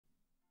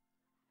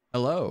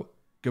Hello,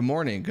 good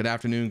morning, good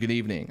afternoon, good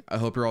evening. I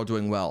hope you're all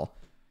doing well.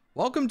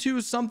 Welcome to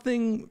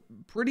something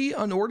pretty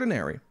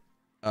unordinary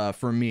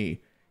for me.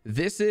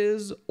 This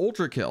is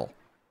Ultrakill.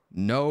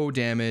 No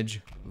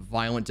damage,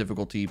 violent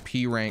difficulty,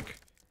 P rank.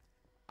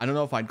 I don't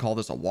know if I'd call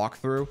this a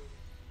walkthrough,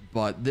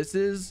 but this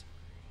is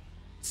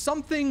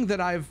something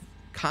that I've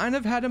kind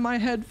of had in my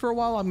head for a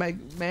while. I'm like,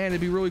 man, it'd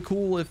be really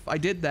cool if I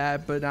did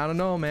that, but I don't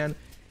know, man.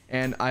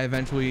 And I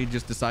eventually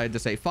just decided to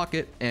say fuck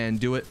it and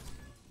do it.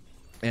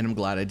 And I'm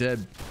glad I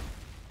did.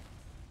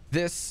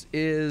 This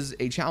is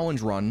a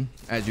challenge run.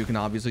 As you can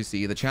obviously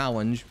see, the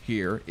challenge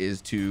here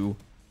is to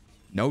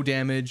no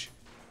damage,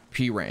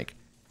 P rank.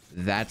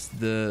 That's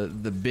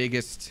the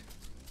biggest.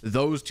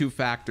 Those two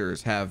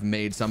factors have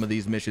made some of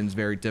these missions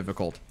very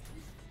difficult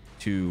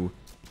to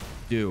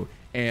do.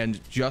 And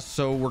just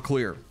so we're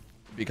clear,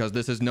 because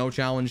this is no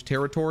challenge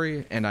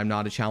territory and I'm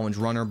not a challenge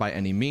runner by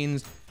any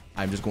means,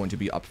 I'm just going to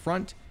be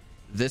upfront.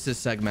 This is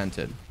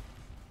segmented.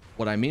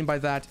 What I mean by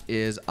that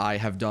is I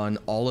have done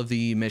all of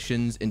the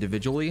missions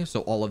individually. So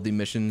all of the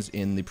missions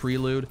in the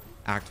Prelude,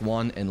 Act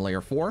 1 and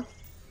Layer 4.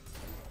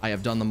 I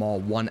have done them all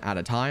one at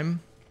a time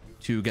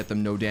to get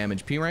them no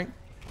damage P rank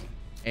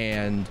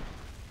and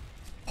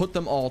put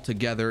them all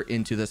together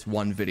into this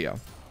one video.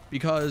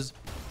 Because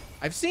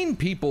I've seen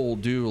people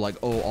do like,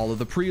 oh, all of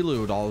the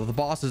Prelude, all of the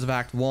bosses of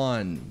Act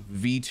 1,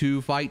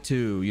 V2 Fight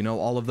 2, you know,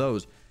 all of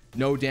those,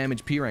 no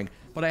damage P rank.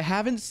 But I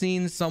haven't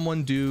seen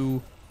someone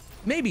do.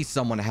 Maybe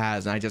someone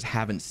has and I just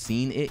haven't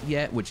seen it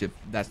yet, which if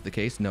that's the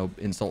case, no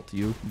insult to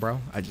you, bro.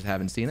 I just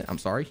haven't seen it. I'm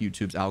sorry.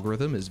 YouTube's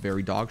algorithm is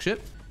very dog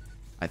shit.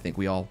 I think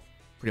we all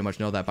pretty much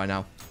know that by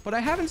now. But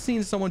I haven't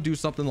seen someone do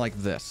something like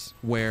this,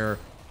 where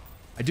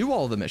I do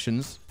all of the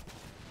missions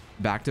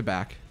back to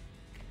back,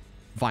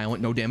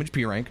 violent, no damage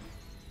P rank,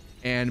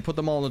 and put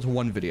them all into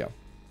one video.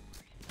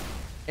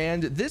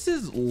 And this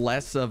is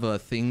less of a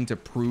thing to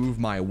prove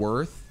my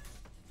worth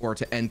or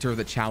to enter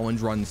the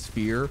challenge run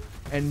sphere,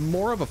 and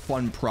more of a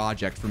fun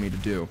project for me to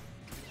do.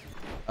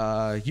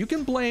 You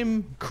can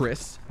blame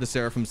Chris,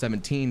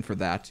 TheSeraphim17 for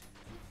that.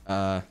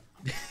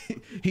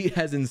 He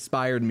has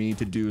inspired me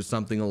to do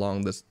something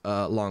along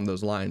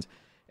those lines.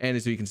 And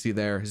as you can see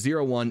there,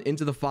 0-1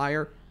 into the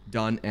fire,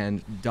 done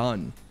and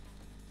done.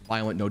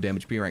 Violent, no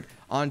damage P rank.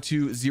 On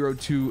to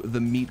 0-2, the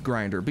meat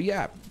grinder. But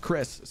yeah,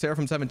 Chris,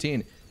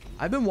 Seraphim17,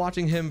 I've been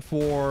watching him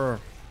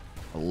for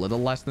a little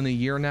less than a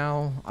year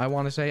now, I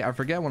want to say. I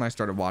forget when I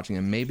started watching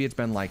him. Maybe it's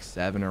been like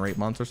 7 or 8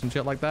 months or some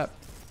shit like that.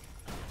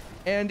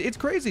 And it's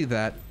crazy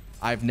that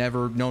I've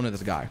never known of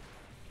this guy,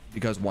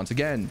 because once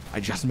again, I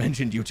just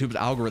mentioned YouTube's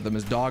algorithm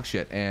is dog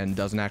shit and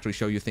doesn't actually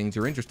show you things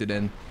you're interested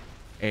in.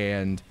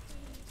 And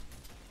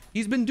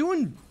he's been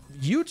doing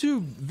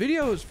YouTube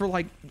videos for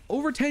like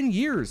over 10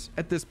 years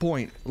at this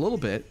point, a little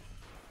bit.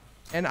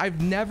 And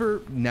I've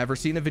never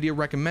seen a video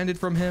recommended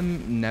from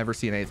him, never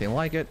seen anything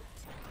like it.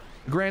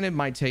 Granted,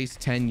 my tastes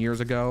 10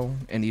 years ago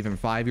and even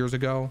 5 years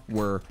ago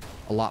were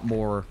a lot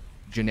more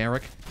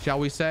generic, shall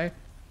we say.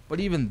 But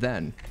even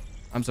then,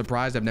 I'm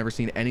surprised I've never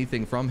seen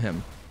anything from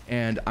him.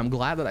 And I'm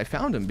glad that I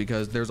found him,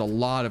 because there's a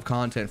lot of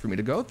content for me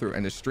to go through,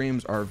 and his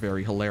streams are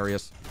very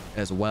hilarious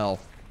as well.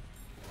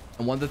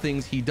 And one of the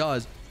things he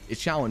does is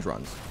challenge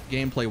runs,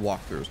 gameplay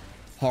walkthroughs,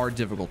 hard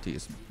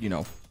difficulties, you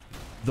know,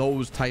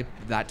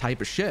 that type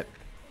of shit.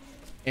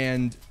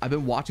 And I've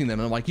been watching them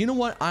and I'm like, you know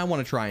what? I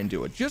want to try and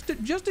do it just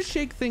to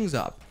shake things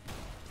up.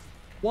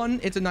 One,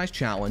 it's a nice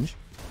challenge.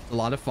 It's a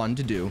lot of fun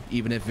to do,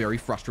 even if very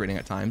frustrating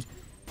at times.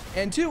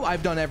 And two,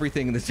 I've done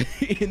everything in this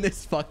in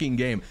this fucking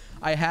game.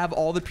 I have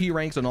all the P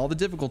ranks on all the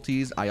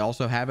difficulties. I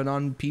also have it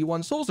on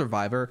P1 Soul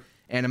Survivor,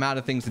 and I'm out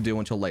of things to do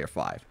until Layer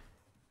 5.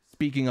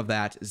 Speaking of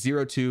that,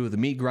 0-2, the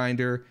meat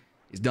grinder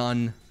is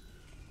done.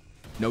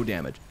 No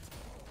damage.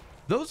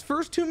 Those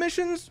first two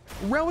missions,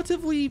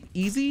 relatively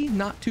easy,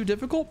 not too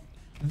difficult.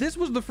 This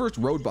was the first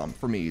road bump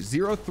for me,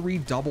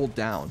 0-3 double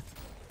down.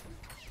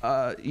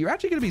 You're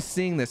actually going to be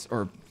seeing this,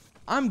 or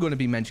I'm going to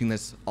be mentioning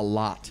this a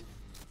lot.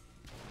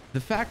 The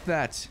fact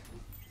that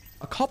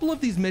a couple of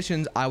these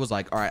missions, I was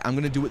like, all right, I'm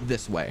going to do it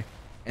this way.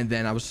 And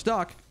then I was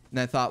stuck, and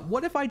I thought,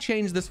 what if I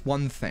change this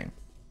one thing?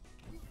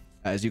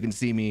 As you can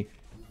see me,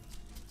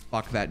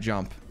 fuck that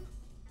jump.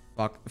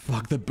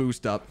 Fuck the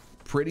boost up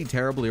pretty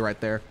terribly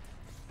right there.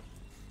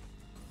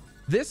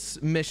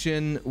 This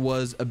mission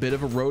was a bit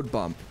of a road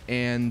bump,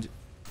 and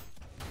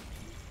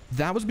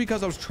that was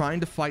because I was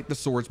trying to fight the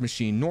swords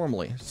machine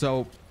normally.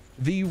 So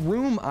the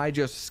room I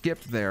just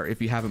skipped there,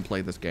 if you haven't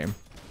played this game,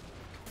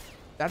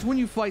 that's when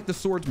you fight the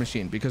swords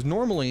machine, because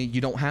normally you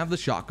don't have the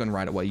shotgun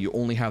right away. You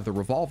only have the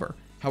revolver.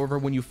 However,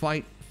 when you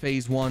fight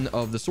phase 1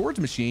 of the swords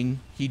machine,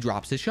 he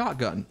drops his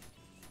shotgun.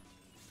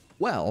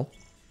 Well,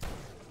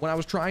 when I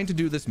was trying to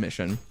do this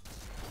mission,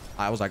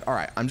 I was like, all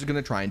right, I'm just going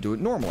to try and do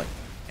it normally.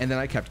 And then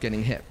I kept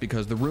getting hit,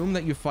 because the room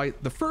that you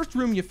fight, the first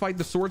room you fight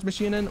the swords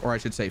machine in, or I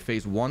should say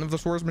phase 1 of the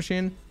swords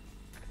machine,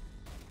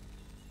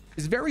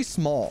 is very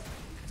small.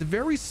 It's a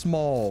very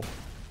small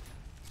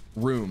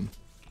room.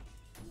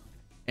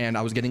 And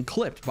I was getting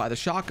clipped by the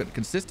shotgun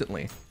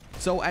consistently.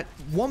 So at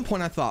one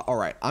point I thought, all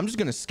right, I'm just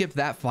going to skip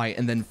that fight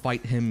and then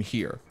fight him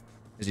here.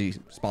 as he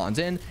spawns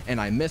in, and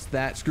I missed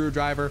that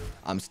screwdriver.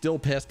 I'm still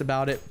pissed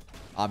about it.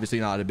 Obviously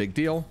not a big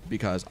deal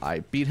because I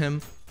beat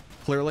him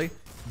clearly,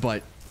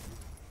 but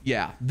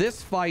yeah,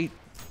 this fight,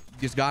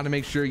 you just got to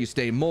make sure you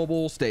stay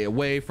mobile, stay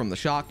away from the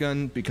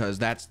shotgun, because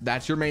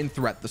that's your main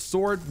threat. The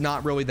sword,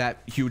 not really that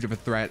huge of a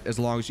threat as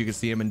long as you can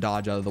see him and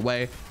dodge out of the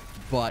way,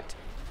 but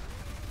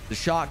the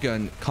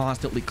shotgun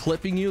constantly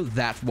clipping you,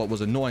 that's what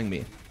was annoying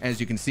me. As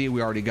you can see,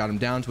 we already got him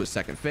down to his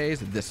second phase.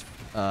 This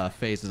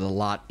phase is a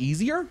lot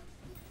easier,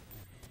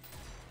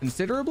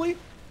 considerably.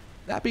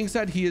 That being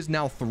said, he is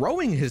now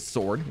throwing his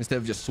sword instead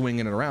of just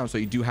swinging it around, so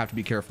you do have to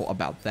be careful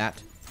about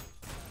that.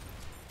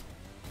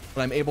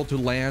 But I'm able to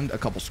land a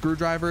couple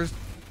screwdrivers,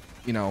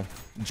 you know,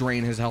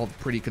 drain his health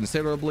pretty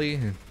considerably,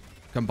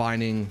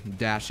 combining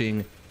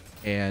dashing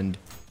and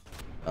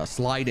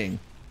sliding,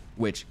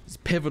 which is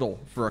pivotal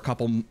for a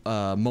couple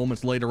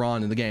moments later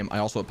on in the game. I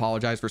also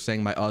apologize for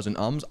saying my uhs and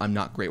ums. I'm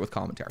not great with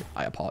commentary.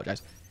 I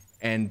apologize.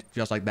 And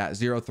just like that,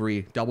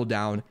 0-3, double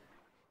down.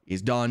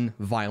 He's done.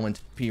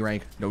 Violent, P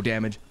rank, no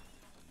damage.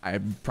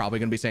 I'm probably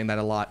going to be saying that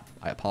a lot.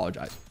 I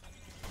apologize.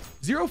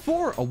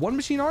 0-4, a one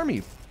machine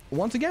army.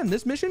 Once again,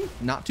 this mission,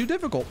 not too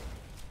difficult.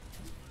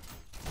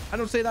 I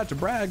don't say that to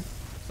brag.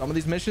 Some of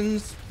these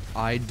missions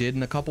I did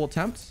in a couple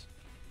attempts.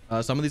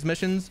 Some of these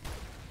missions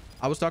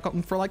I was stuck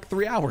on for like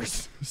 3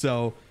 hours.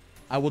 So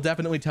I will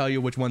definitely tell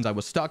you which ones I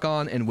was stuck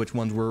on and which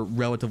ones were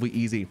relatively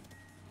easy.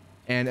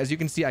 And as you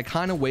can see, I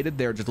kind of waited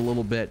there just a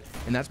little bit,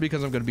 and that's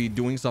because I'm going to be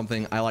doing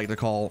something I like to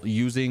call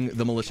using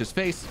the malicious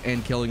face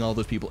and killing all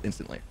those people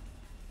instantly.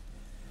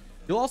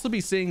 You'll also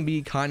be seeing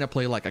me kind of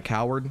play like a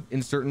coward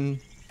in certain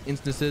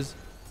instances,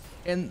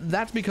 and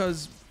that's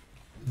because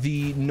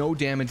the no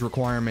damage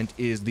requirement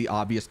is the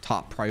obvious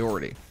top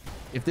priority.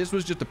 If this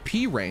was just a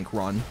P rank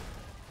run,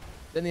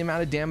 then the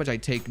amount of damage I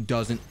take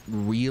doesn't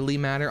really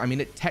matter. I mean,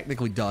 it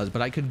technically does,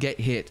 but I could get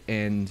hit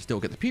and still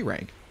get the P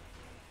rank.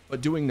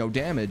 But doing no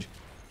damage,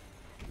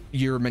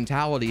 your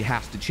mentality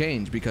has to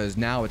change, because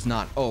now it's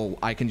not, oh,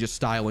 I can just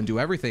style and do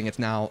everything. It's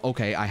now,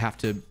 okay, I have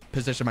to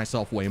position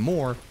myself way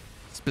more,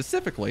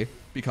 specifically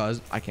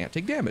because I can't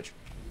take damage.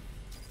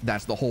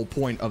 That's the whole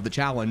point of the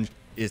challenge,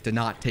 is to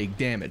not take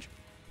damage.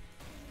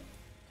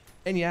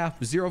 And yeah,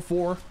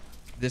 0-4,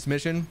 this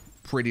mission,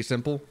 pretty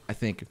simple. I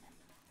think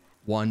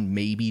 1,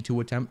 maybe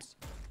 2 attempts.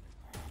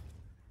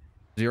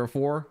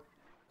 0-4,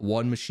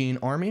 one machine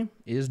army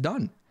is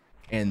done.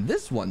 And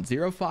this one,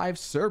 0-5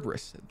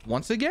 Cerberus,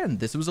 once again,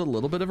 this was a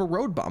little bit of a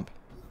road bump,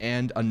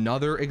 and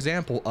another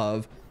example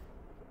of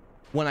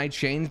when I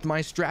changed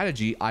my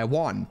strategy, I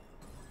won.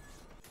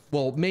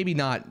 Well, maybe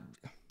not,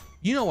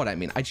 you know what I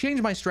mean. I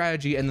changed my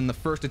strategy, and then the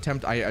first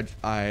attempt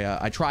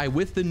I try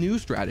with the new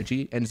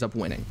strategy ends up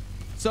winning.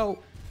 So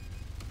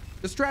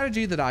the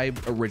strategy that I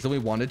originally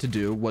wanted to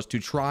do was to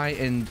try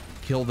and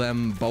kill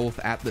them both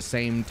at the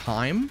same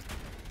time.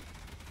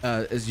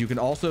 As you can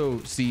also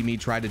see me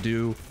try to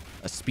do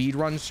a speed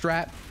run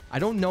strat. I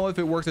don't know if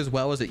it works as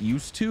well as it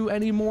used to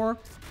anymore.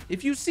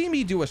 If you see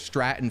me do a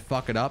strat and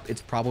fuck it up,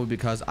 it's probably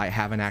because I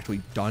haven't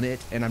actually done it,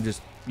 and I'm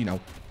just, you know,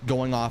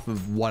 going off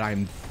of what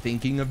I'm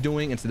thinking of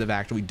doing instead of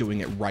actually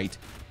doing it right.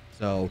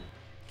 So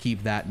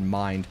keep that in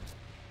mind.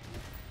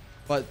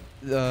 But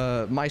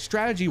my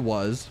strategy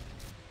was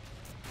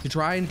to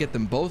try and get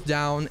them both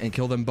down and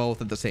kill them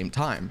both at the same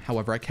time.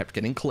 However, I kept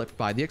getting clipped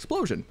by the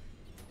explosion.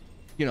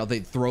 You know,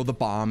 they'd throw the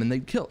bomb and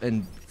they'd kill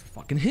and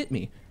fucking hit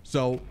me.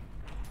 So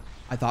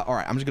I thought, all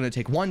right, I'm just going to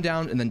take one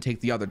down and then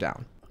take the other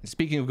down. And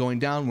speaking of going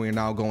down, we're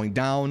now going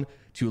down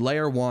to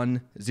layer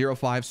 1.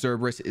 0-5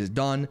 Cerberus is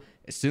done.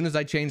 As soon as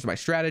I changed my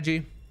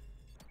strategy,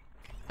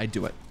 I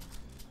do it.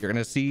 You're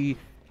going to see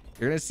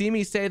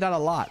me say that a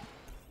lot.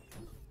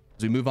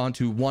 As we move on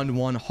to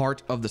 1-1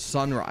 Heart of the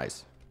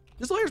Sunrise.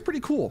 This layer is pretty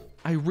cool.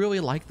 I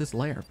really like this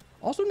layer.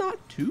 Also not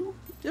too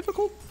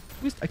difficult.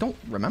 At least I don't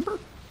remember.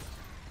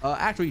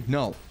 Actually,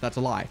 no, that's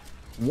a lie.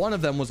 One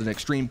of them was an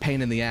extreme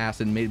pain in the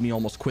ass and made me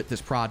almost quit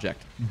this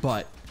project,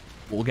 but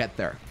we'll get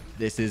there.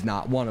 This is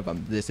not one of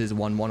them. This is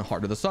 1-1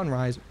 Heart of the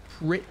Sunrise.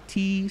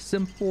 Pretty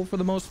simple for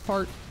the most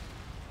part.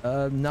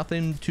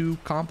 Nothing too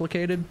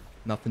complicated,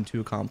 nothing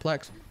too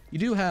complex. You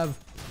do have,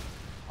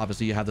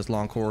 obviously you have this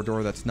long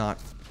corridor that's not,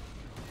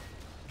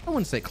 I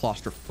wouldn't say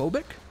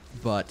claustrophobic,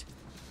 but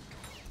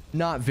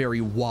not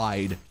very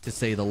wide to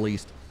say the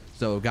least.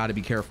 So got to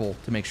be careful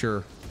to make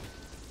sure,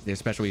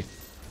 especially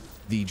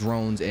the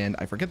drones, and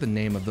I forget the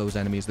name of those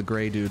enemies, the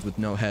gray dudes with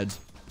no heads,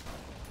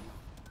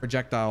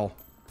 projectile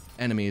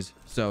enemies.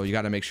 So you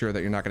got to make sure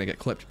that you're not going to get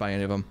clipped by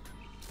any of them.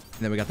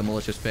 And then we got the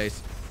malicious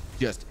face,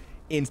 just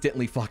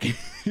instantly fucking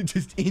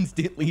just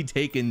instantly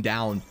taken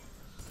down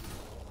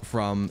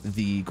from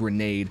the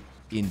grenade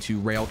into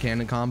rail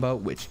cannon combo,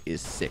 which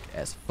is sick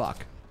as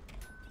fuck.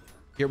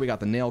 Here we got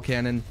the nail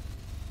cannon.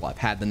 Well, I've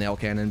had the nail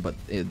cannon, but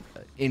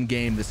in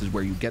game this is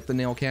where you get the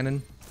nail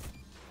cannon.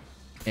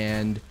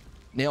 And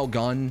nail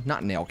gun,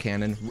 not nail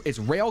cannon, it's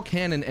rail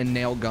cannon and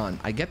nail gun.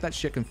 I get that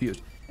shit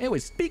confused. Anyway,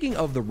 speaking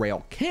of the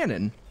rail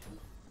cannon,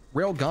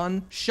 rail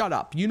gun, shut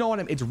up. You know what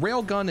I mean? It's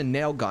rail gun and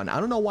nail gun. I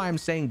don't know why I'm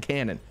saying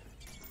cannon.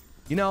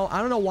 You know, I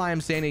don't know why I'm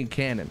saying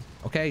cannon.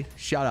 Okay,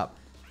 shut up.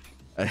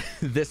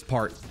 This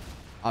part,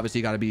 obviously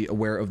you got to be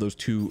aware of those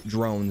 2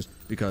 drones,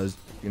 because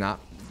if you're not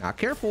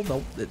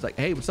careful, it's like,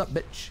 hey, what's up,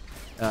 bitch?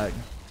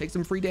 Take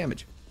some free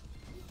damage.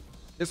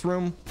 This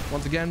room,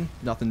 once again,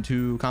 nothing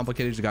too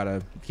complicated. You got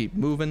to keep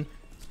moving.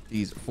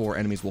 These 4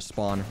 enemies will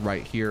spawn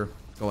right here.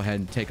 Go ahead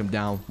and take them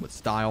down with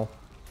style.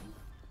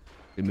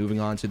 We're moving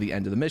on to the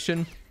end of the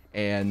mission,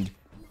 and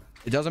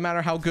it doesn't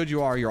matter how good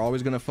you are, you're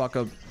always going to fuck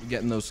up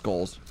getting those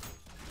skulls.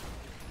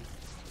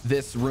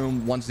 This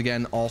room, once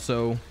again,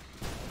 also,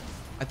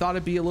 I thought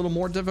it'd be a little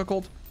more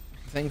difficult.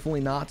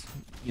 Thankfully not.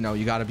 You know,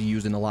 you got to be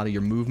using a lot of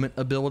your movement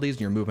abilities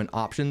and your movement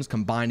options,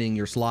 combining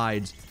your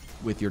slides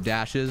with your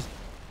dashes.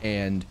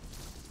 And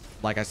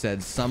like I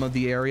said, some of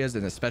the areas,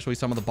 and especially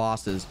some of the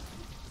bosses,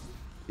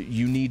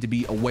 you need to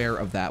be aware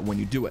of that when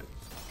you do it.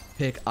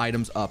 Pick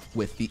items up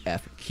with the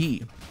F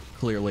key.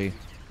 Clearly,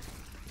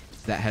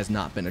 that has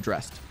not been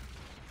addressed.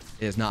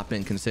 It has not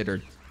been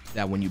considered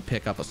that when you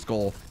pick up a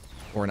skull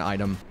or an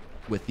item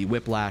with the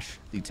whiplash,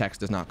 the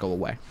text does not go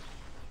away.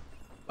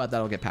 But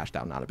that'll get patched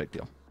out, not a big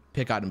deal.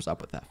 Pick items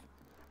up with F.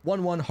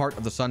 1-1 Heart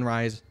of the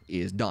Sunrise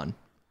is done.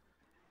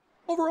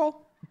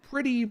 Overall,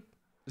 pretty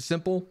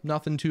simple,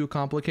 nothing too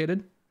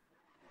complicated.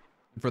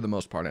 For the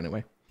most part,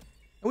 anyway.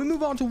 And we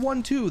move on to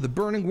 1-2, the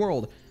Burning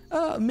World.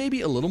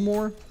 Maybe a little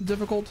more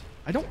difficult.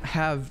 I don't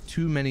have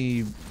too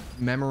many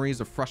memories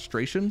of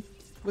frustration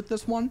with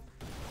this one.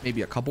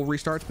 Maybe a couple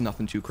restarts, but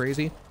nothing too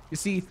crazy. You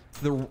see,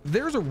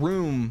 there's a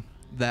room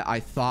that I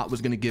thought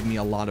was going to give me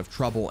a lot of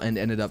trouble and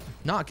ended up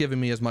not giving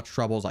me as much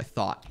trouble as I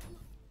thought.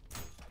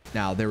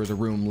 Now, there was a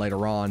room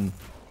later on,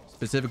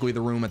 specifically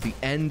the room at the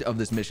end of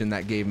this mission,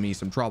 that gave me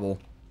some trouble,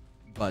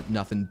 but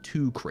nothing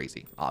too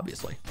crazy,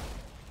 obviously.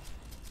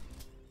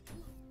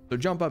 So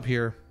jump up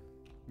here,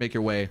 make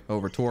your way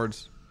over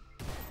towards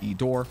the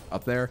door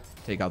up there,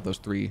 take out those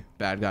 3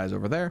 bad guys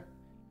over there.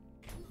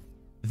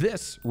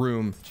 This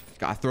room,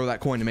 gotta throw that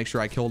coin to make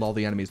sure I killed all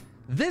the enemies.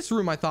 This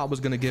room I thought was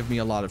going to give me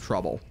a lot of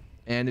trouble,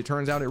 and it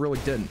turns out it really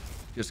didn't.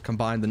 Just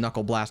combine the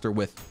knuckle blaster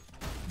with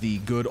the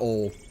good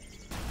old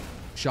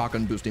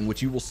shotgun boosting,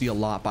 which you will see a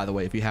lot, by the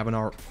way, if you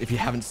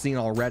haven't seen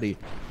already.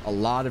 A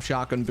lot of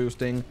shotgun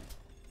boosting,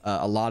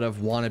 a lot of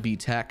wannabe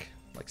tech,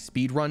 like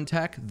speedrun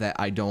tech, that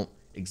I don't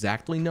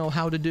exactly know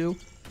how to do,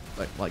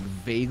 but like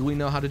vaguely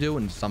know how to do,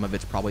 and some of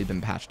it's probably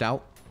been patched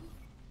out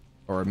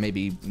or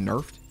maybe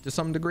nerfed to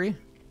some degree,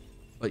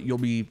 but you'll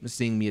be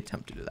seeing me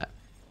attempt to do that.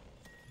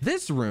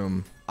 This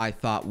room I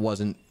thought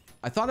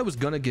it was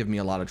gonna give me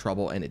a lot of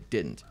trouble, and it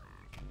didn't.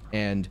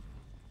 And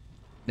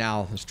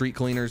now the street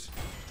cleaners,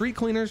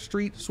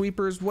 street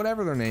sweepers,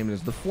 whatever their name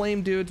is, the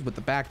flame dudes with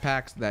the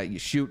backpacks that you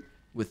shoot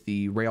with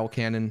the rail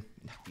cannon.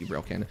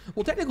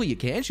 Well, technically you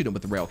can shoot them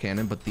with the rail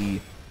cannon, but the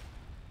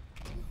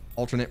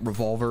alternate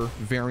revolver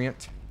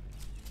variant,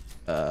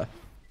 the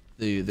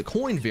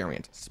coin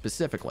variant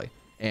specifically,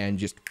 and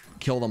just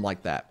kill them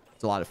like that.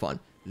 It's a lot of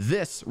fun.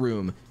 This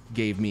room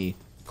gave me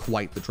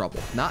quite the trouble.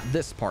 Not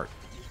this part,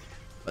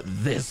 but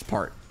this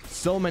part.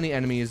 So many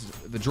enemies,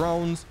 the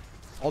drones,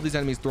 all these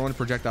enemies throwing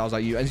projectiles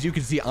at you. As you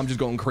can see, I'm just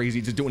going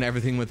crazy, just doing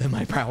everything within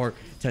my power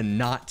to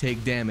not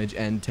take damage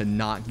and to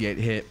not get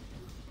hit.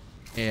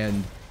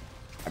 And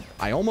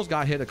I almost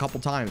got hit a couple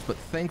times, but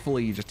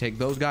thankfully you just take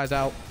those guys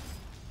out,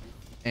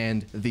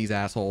 and these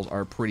assholes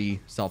are pretty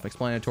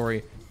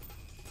self-explanatory.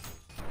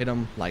 Hit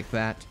them like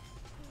that,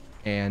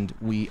 and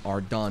we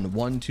are done.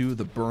 1-2,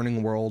 the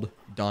Burning World,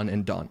 done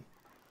and done.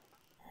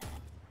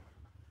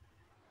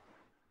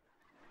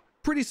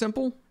 Pretty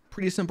simple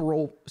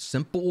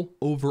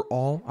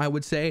overall, I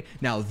would say.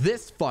 Now,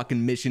 this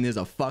fucking mission is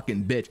a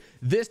fucking bitch.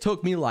 This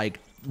took me like,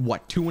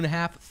 what,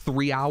 2.5,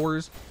 3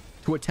 hours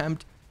to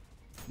attempt,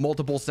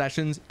 multiple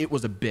sessions. It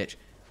was a bitch.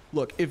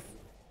 Look, if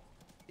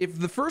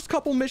the first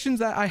couple missions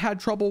that I had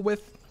trouble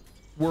with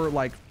were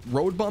like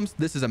road bumps,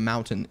 this is a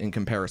mountain in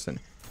comparison.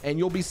 And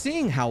you'll be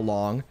seeing how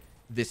long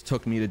this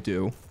took me to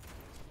do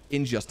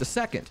in just a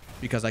second,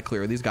 because I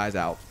clear these guys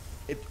out.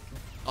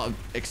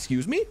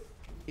 Excuse me?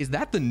 Is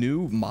that the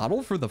new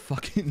model for the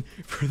fucking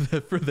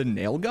for the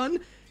nail gun?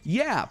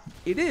 Yeah,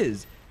 it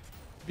is.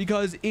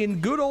 Because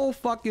in good old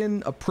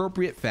fucking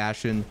appropriate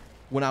fashion,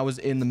 when I was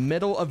in the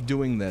middle of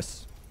doing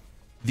this,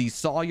 the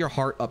Saw Your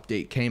Heart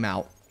update came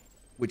out,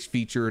 which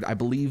featured, I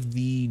believe,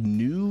 the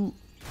new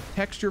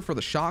texture for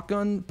the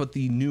shotgun, but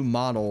the new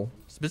model,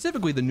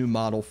 specifically the new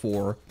model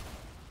for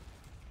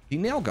the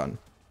nail gun.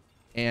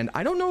 And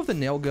I don't know if the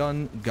nail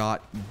gun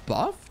got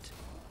buffed.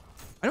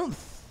 I don't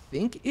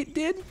think it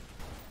did.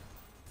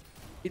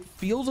 It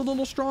feels a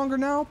little stronger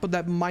now, but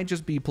that might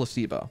just be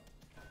placebo.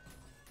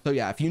 So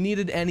yeah, if you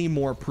needed any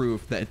more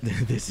proof that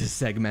this is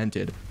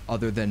segmented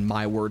other than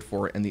my word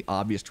for it and the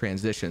obvious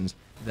transitions,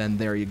 then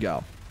there you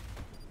go.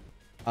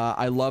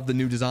 I love the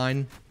new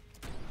design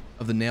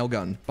of the nail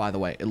gun, by the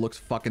way. It looks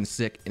fucking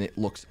sick and it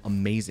looks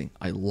amazing.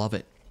 I love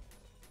it.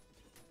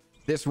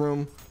 This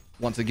room,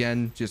 once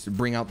again, just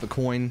bring out the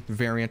coin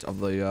variant of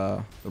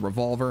the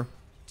revolver,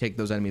 take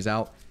those enemies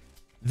out.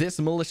 This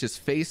malicious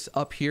face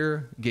up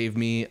here gave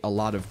me a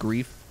lot of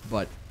grief,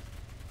 but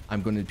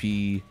I'm going to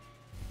be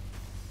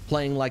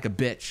playing like a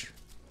bitch,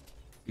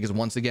 because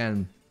once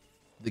again,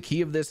 the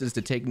key of this is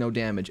to take no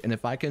damage. And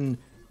if I can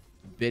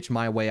bitch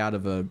my way out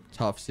of a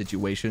tough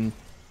situation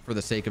for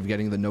the sake of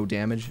getting the no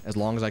damage, as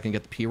long as I can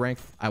get the P rank,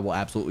 I will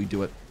absolutely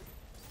do it.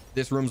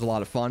 This room's a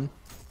lot of fun.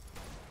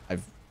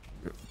 I've,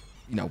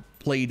 you know,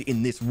 played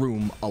in this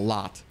room a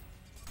lot,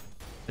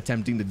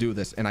 attempting to do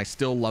this, and I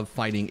still love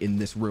fighting in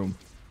this room.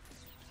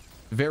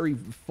 Very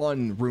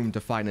fun room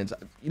to fight in.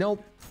 You know,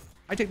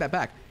 I take that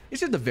back.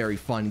 It's just a very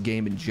fun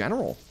game in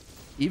general.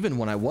 Even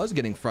when I was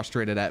getting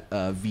frustrated at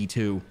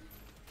V2,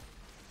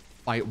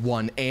 fight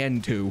 1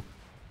 and 2,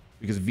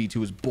 because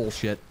V2 is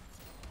bullshit.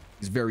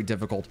 He's very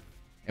difficult.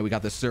 And we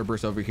got this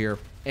Cerberus over here.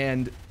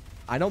 And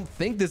I don't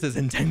think this is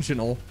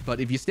intentional, but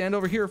if you stand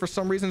over here for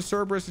some reason,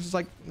 Cerberus is just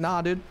like,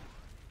 nah, dude.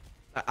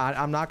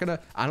 I'm not gonna,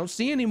 I don't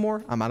see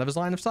anymore. I'm out of his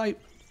line of sight.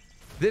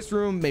 This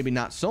room, maybe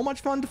not so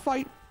much fun to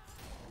fight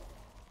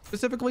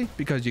specifically,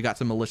 because you got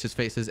some malicious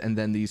faces and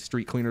then these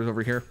street cleaners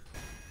over here,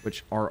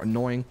 which are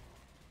annoying.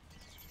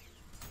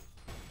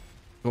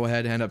 Go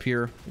ahead, end up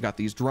here. We got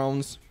these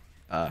drones.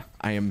 I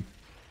am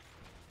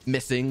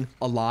missing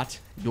a lot.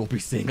 You'll be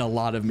seeing a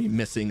lot of me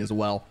missing as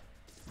well.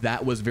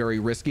 That was very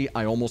risky.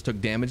 I almost took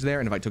damage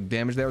there, and if I took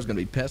damage there, I was going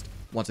to be pissed.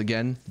 Once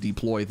again,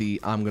 deploy the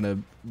I'm going to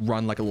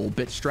run like a little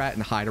bitch strat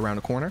and hide around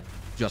a corner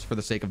just for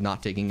the sake of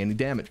not taking any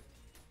damage.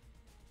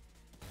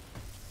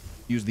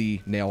 Use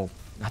the nail,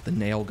 not the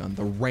nail gun,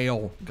 the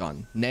rail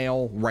gun.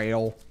 Nail,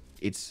 rail.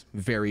 It's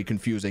very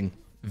confusing.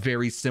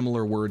 Very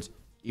similar words,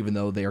 even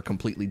though they are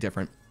completely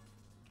different.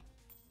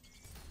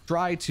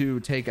 Try to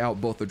take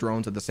out both the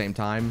drones at the same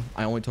time.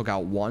 I only took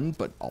out one,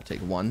 but I'll take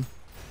one.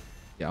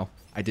 You know,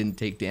 I didn't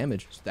take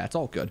damage, so that's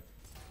all good.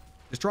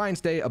 Just try and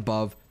stay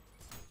above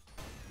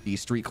the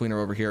street cleaner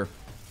over here.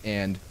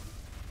 And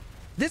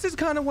this is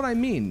kind of what I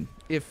mean.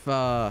 If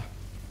the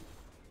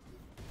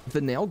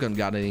nail gun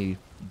got any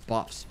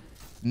buffs,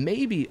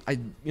 maybe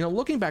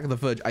looking back at the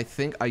footage, I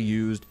think I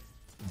used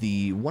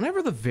the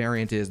whatever the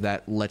variant is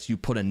that lets you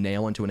put a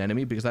nail into an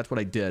enemy, because that's what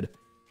I did.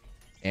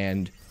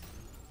 And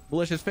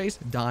malicious face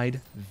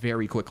died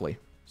very quickly,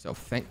 so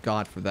thank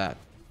God for that.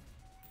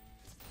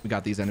 We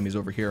got these enemies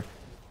over here.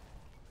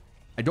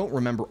 I don't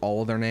remember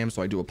all of their names,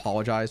 so I do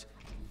apologize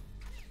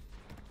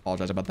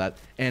about that.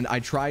 And I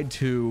tried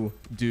to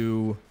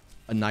do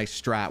a nice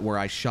strat where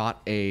I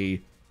shot a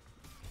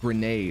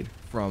grenade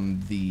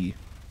from the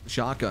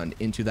shotgun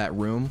into that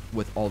room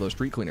with all those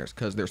street cleaners,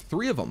 because there's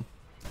 3 of them,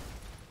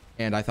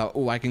 and I thought,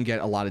 oh, I can get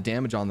a lot of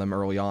damage on them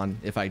early on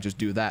if I just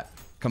do that.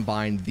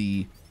 Combine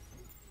the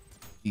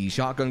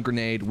shotgun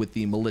grenade with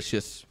the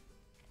malicious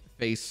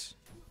face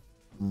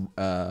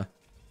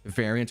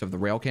variant of the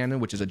rail cannon,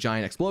 which is a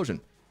giant explosion,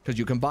 because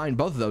you combine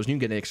both of those and you can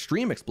get an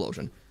extreme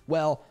explosion.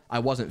 Well, I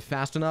wasn't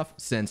fast enough,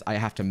 since I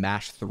have to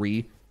mash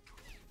 3.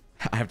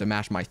 I have to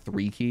mash my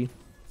 3 key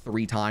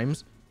 3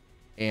 times,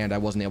 and I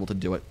wasn't able to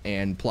do it,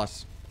 and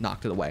plus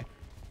knocked it away.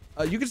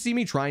 You can see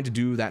me trying to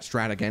do that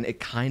strat again. It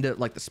kind of,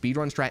 like the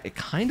speedrun strat, it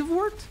kind of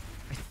worked,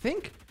 I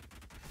think.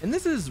 And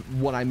this is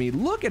what I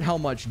mean. Look at how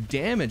much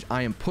damage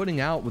I am putting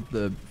out with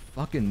the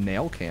fucking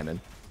nail cannon.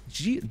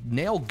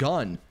 Nail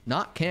gun,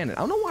 not cannon. I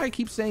don't know why I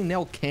keep saying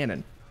nail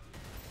cannon.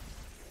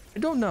 I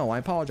don't know. I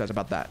apologize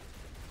about that.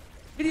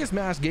 Hideous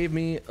Mask gave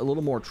me a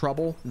little more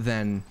trouble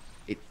than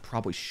it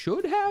probably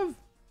should have,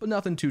 but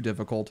nothing too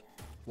difficult.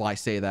 Well, I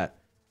say that.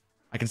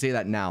 I can say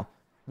that now.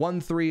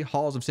 1-3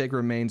 Halls of Sacred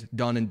Remains,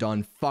 done and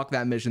done. Fuck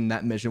that mission.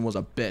 That mission was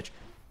a bitch.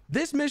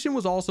 This mission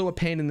was also a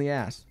pain in the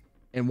ass.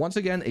 And once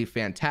again, a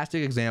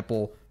fantastic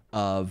example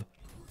of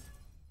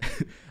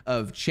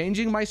of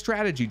changing my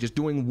strategy, just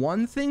doing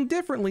one thing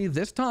differently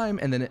this time,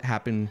 and then it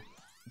happened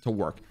to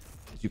work.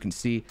 As you can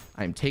see,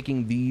 I'm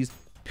taking these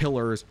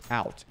pillars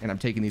out, and I'm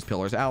taking these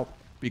pillars out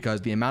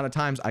because the amount of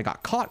times I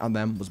got caught on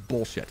them was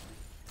bullshit.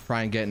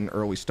 Try and get an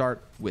early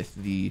start with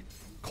the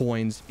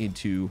coins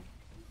into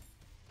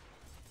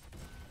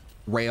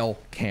rail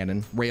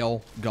cannon,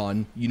 rail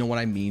gun. You know what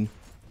I mean.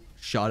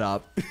 Shut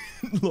up.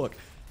 Look,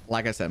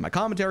 like I said, my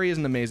commentary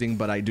isn't amazing,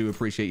 but I do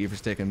appreciate you for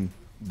sticking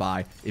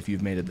by if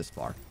you've made it this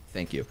far.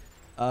 Thank you.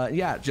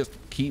 Yeah, just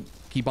keep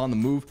on the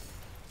move.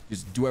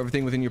 Just do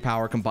everything within your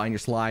power. Combine your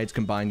slides,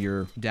 combine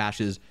your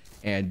dashes,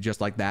 and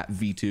just like that,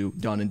 V2,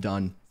 done and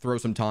done. Throw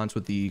some taunts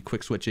with the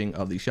quick switching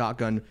of the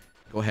shotgun.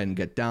 Go ahead and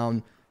get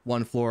down.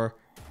 1 floor.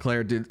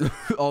 Claire did.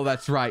 Oh,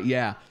 that's right.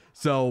 Yeah.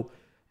 So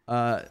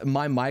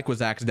my mic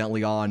was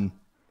accidentally on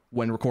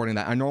when recording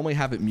that. I normally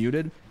have it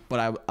muted,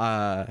 but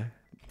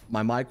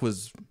my mic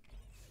was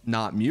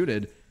not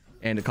muted,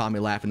 and it caught me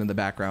laughing in the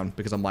background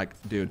because I'm like,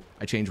 dude,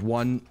 I changed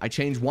one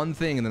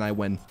thing and then I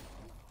win.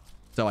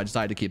 So I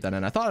decided to keep that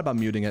in. I thought about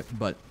muting it,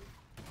 but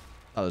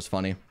that was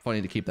funny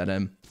to keep that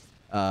in.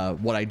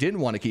 What I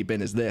didn't want to keep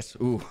in is this.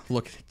 Ooh,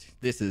 look,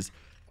 this is,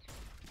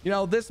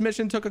 this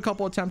mission took a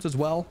couple attempts as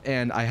well,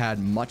 and I had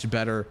much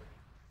better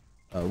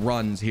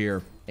runs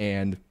here,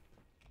 and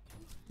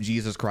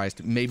Jesus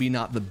Christ, maybe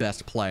not the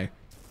best play,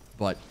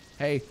 but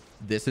hey,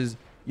 this is,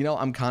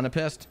 I'm kind of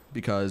pissed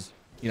because,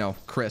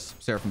 Chris,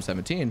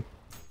 TheSeraphim17,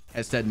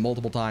 has said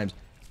multiple times,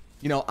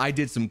 I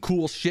did some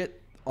cool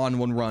shit on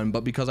one run,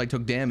 but because I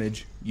took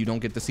damage, you don't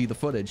get to see the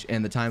footage,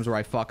 and the times where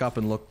I fuck up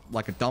and look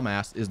like a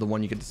dumbass is the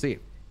one you get to see.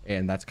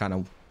 And that's kind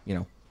of, you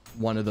know,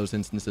 one of those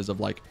instances of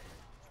like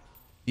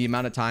the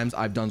amount of times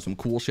I've done some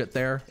cool shit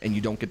there and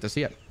you don't get to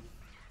see it.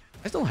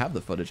 I still have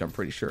the footage, I'm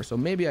pretty sure, so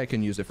maybe I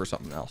can use it for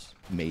something else.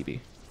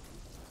 Maybe.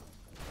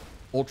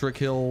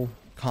 Ultrakill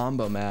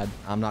combo mad.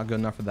 I'm not good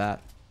enough for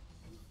that.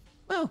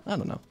 Well, I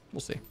don't know. We'll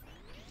see.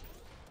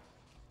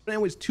 But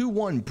anyways,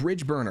 2-1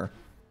 bridge burner.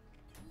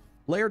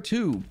 Layer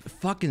 2,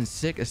 fucking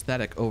sick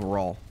aesthetic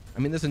overall. I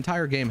mean, this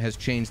entire game has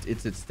changed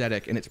its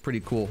aesthetic, and it's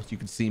pretty cool. You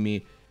can see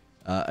me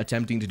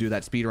attempting to do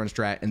that speedrun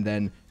strat, and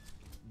then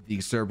the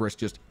Cerberus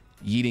just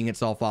yeeting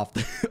itself off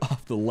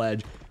the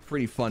ledge.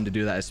 Pretty fun to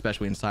do that,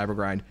 especially in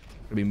Cybergrind.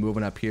 Gonna be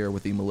moving up here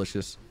with the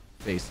malicious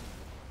face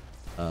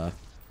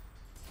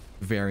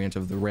variant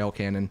of the rail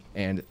cannon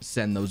and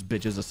send those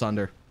bitches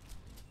asunder.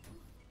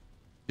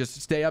 Just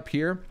stay up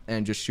here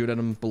and just shoot at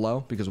them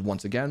below, because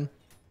once again,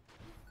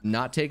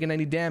 not taking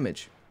any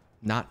damage.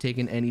 Not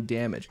taking any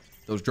damage.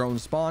 Those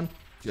drones spawn,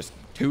 just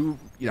two,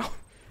 you know,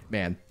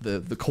 man,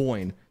 the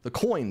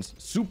coins,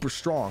 super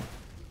strong.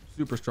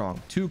 Super strong.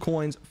 2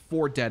 coins,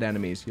 4 dead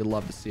enemies. You'll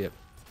love to see it.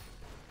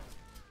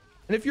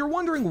 And if you're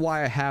wondering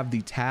why I have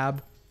the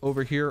tab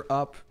over here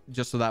up,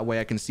 just so that way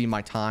I can see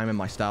my time and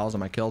my styles and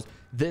my kills,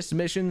 this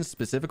mission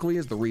specifically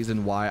is the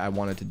reason why I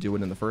wanted to do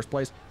it in the first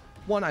place.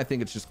 1, I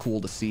think it's just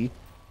cool to see.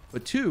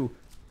 But 2,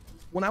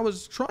 when I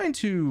was trying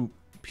to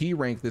P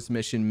rank this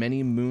mission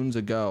many moons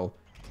ago,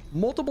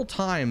 multiple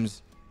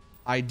times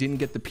I didn't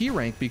get the P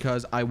rank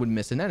because I would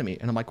miss an enemy.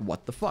 And I'm like,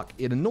 what the fuck?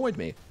 It annoyed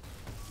me.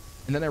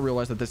 And then I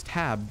realized that this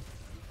tab,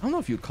 I don't know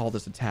if you'd call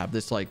this a tab,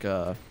 this like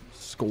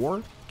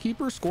score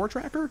keeper, score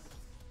tracker.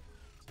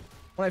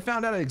 When I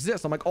found out it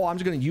exists, I'm like, oh, I'm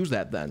just going to use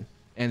that then.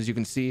 And as you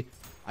can see,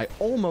 I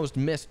almost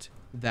missed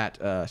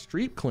that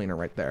street cleaner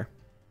right there.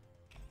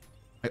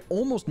 I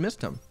almost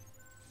missed him.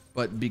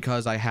 But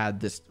because I had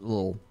this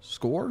little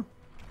score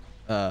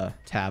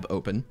tab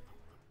open,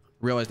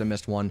 realized I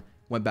missed one,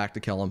 went back to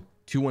kill him.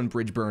 2-1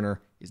 bridge burner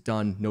is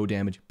done, no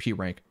damage, P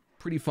rank.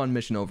 Pretty fun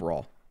mission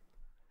overall.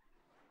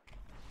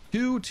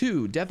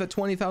 2-2 death at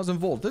 20,000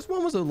 volts. This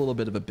one was a little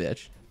bit of a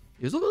bitch.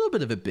 It was a little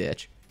bit of a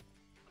bitch.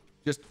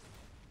 Just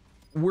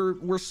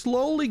we're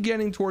slowly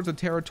getting towards a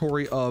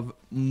territory of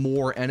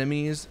more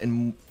enemies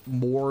and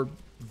more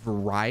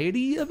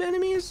variety of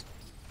enemies.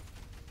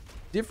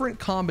 Different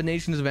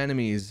combinations of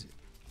enemies.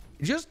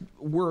 Just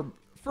we're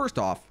first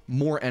off,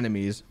 more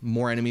enemies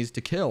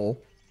to kill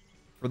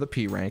for the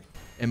P rank,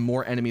 and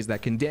more enemies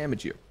that can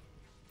damage you.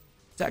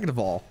 Second of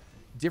all,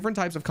 different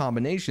types of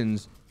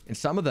combinations, and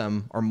some of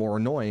them are more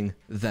annoying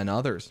than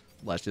others,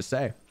 let's just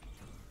say.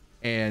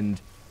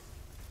 And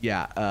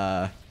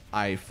yeah,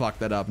 I fucked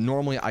that up.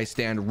 Normally I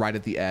stand right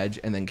at the edge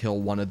and then kill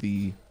one of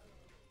the,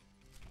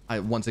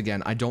 once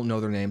again, I don't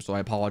know their names, so I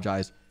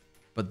apologize,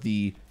 but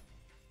the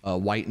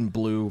white and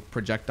blue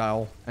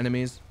projectile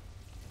enemies,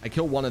 I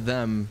kill one of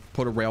them,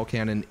 put a rail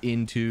cannon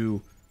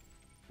into,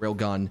 rail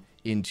gun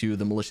into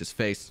the malicious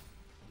face,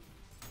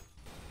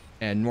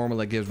 and normally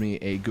that gives me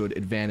a good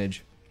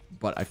advantage,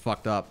 but I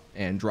fucked up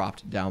and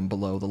dropped down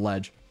below the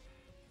ledge.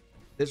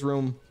 This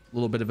room, a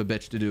little bit of a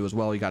bitch to do as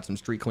well. You got some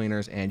street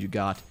cleaners and you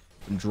got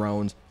some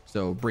drones,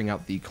 so bring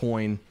out the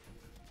coin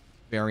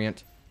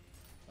variant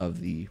of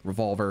the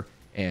revolver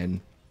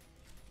and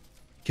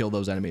kill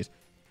those enemies.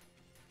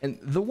 And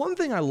the one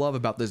thing I love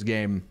about this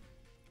game,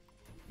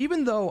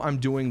 even though I'm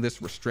doing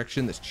this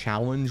restriction, this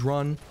challenge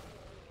run,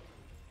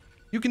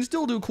 you can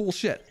still do cool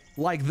shit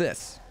like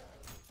this.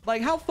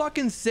 Like, how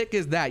fucking sick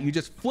is that? You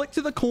just flick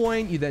to the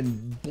coin, you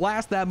then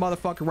blast that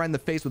motherfucker right in the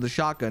face with a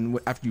shotgun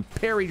after you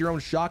parried your own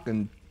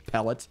shotgun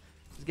pellets.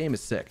 This game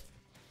is sick.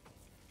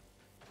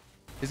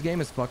 This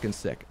game is fucking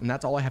sick, and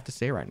that's all I have to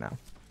say right now.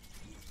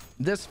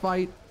 This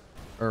fight,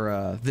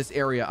 or this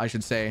area, I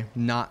should say,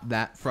 not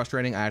that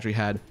frustrating. I actually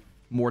had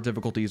more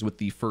difficulties with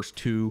the first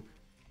 2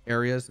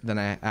 areas than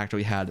I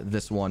actually had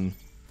this one,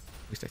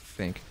 at least I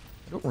think.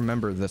 I don't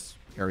remember this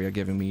area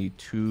giving me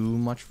too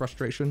much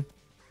frustration.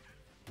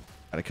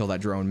 Gotta kill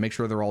that drone, make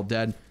sure they're all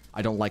dead.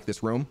 I don't like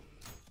this room.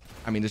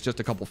 I mean, it's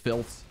just a couple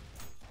filths,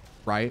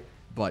 right?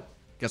 But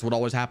guess what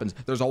always happens?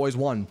 There's always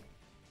one,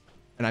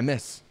 and I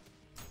miss.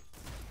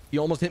 He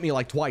almost hit me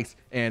like twice,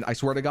 and I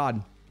swear to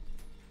God,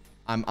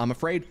 I'm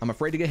afraid. I'm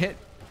afraid to get hit.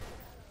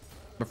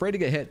 I'm afraid to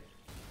get hit,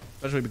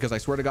 especially because I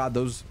swear to God,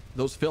 those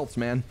filths,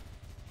 man,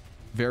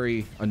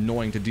 very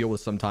annoying to deal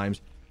with sometimes.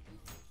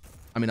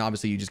 I mean,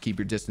 obviously you just keep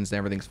your distance and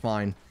everything's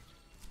fine,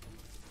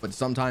 but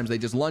sometimes they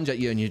just lunge at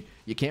you and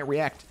you can't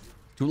react.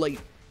 Too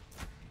late.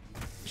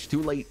 It's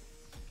too late.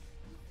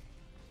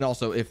 And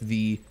also, if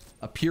the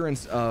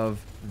appearance of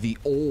the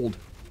old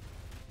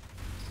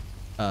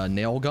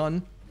nail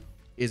gun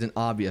isn't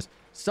obvious,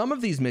 some of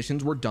these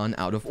missions were done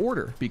out of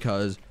order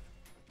because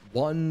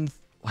was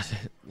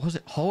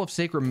it Hall of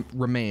Sacred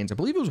Remains? I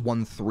believe it was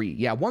 1-3.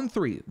 Yeah,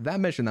 1-3. That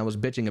mission I was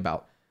bitching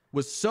about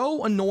was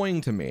so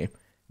annoying to me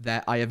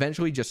that I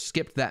eventually just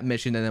skipped that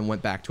mission and then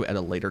went back to it at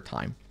a later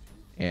time.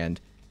 And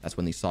that's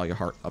when the Saw Your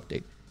Heart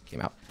update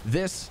came out.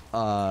 This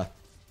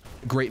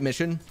Great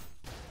mission.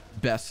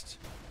 Best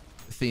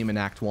theme in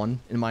Act 1,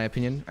 in my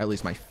opinion. At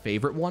least my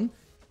favorite one.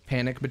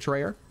 Panic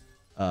Betrayer.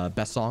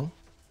 Best song,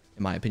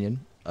 in my opinion.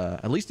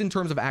 At least in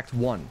terms of Act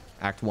 1.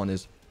 Act 1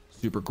 is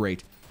super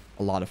great.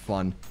 A lot of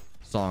fun.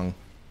 Song.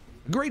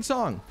 Great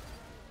song.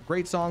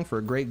 Great song for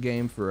a great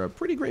game, for a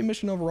pretty great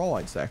mission overall,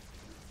 I'd say.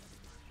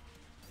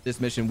 This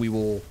mission, we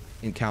will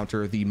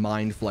encounter the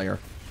Mind Flayer.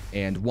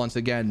 And once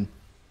again,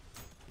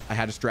 I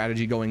had a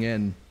strategy going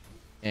in,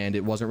 and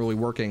it wasn't really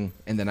working.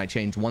 And then I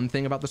changed one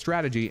thing about the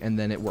strategy, and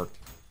then it worked.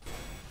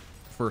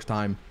 First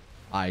time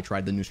I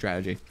tried the new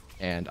strategy.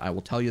 And I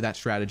will tell you that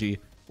strategy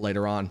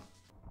later on.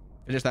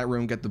 Finish that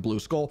room, get the blue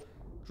skull,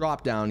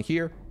 drop down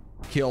here,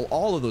 kill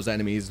all of those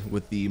enemies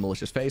with the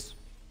malicious face.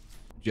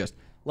 Just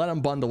let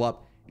them bundle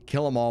up,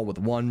 kill them all with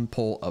one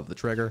pull of the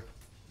trigger.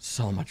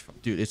 So much fun.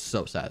 Dude, it's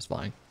so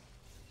satisfying.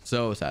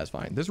 So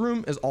satisfying. This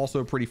room is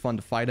also pretty fun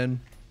to fight in.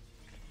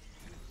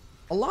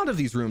 A lot of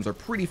these rooms are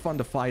pretty fun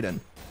to fight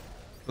in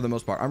for the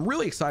most part. I'm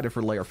really excited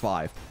for layer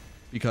 5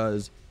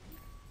 because,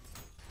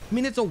 I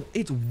mean,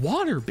 it's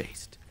water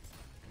based,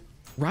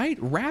 right?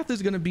 Wrath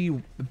is going to be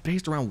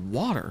based around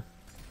water,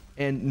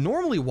 and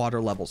normally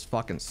water levels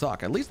fucking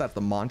suck. At least that's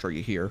the mantra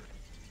you hear.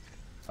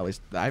 At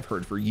least I've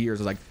heard for years.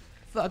 It's like,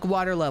 fuck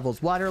water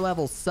levels. Water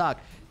levels suck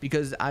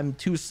because I'm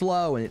too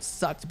slow and it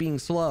sucks being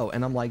slow.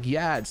 And I'm like,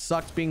 yeah, it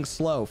sucks being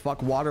slow.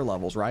 Fuck water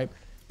levels, right?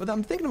 But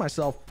I'm thinking to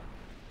myself,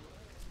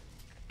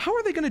 how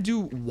are they going to do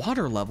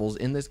water levels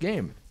in this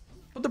game?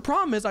 But the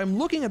problem is I'm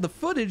looking at the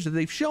footage that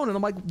they've shown and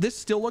I'm like, this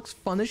still looks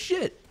fun as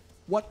shit.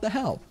 What the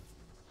hell?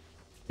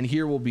 And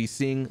here we'll be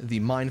seeing the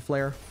Mind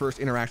Flayer. First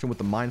interaction with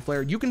the Mind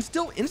Flayer. You can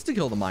still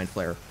insta-kill the Mind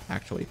Flayer,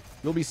 actually.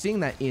 You'll be seeing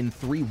that in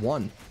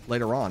 3-1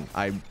 later on.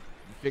 I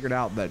figured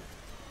out that...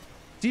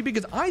 See,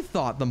 because I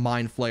thought the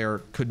Mind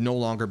Flayer could no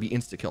longer be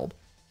insta-killed.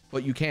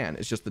 But you can.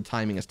 It's just the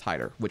timing is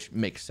tighter, which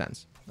makes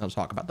sense. I'll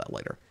talk about that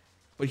later.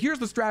 But here's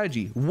the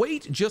strategy.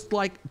 Wait just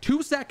like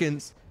 2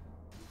 seconds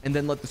and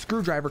then let the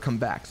screwdriver come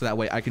back. So that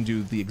way I can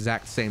do the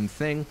exact same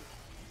thing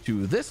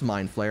to this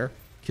Mind Flayer.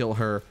 Kill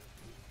her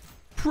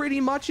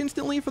pretty much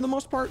instantly for the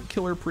most part.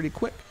 Kill her pretty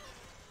quick.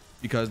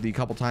 Because the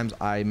couple times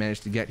I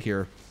managed to get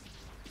here,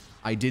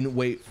 I didn't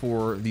wait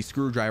for the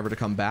screwdriver to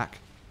come back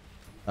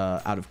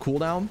out of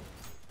cooldown.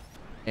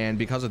 And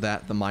because of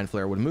that, the Mind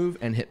Flayer would move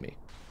and hit me.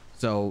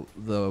 So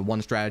the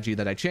one strategy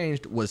that I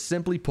changed was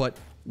simply put,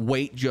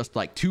 wait just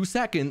like 2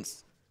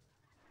 seconds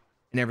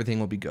and everything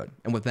will be good.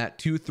 And with that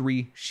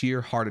 2-3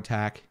 sheer heart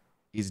attack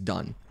is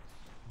done.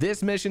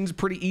 This mission's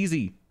pretty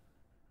easy.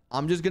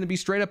 I'm just going to be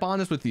straight up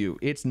honest with you.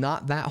 It's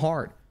not that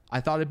hard.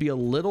 I thought it'd be a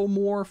little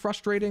more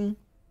frustrating,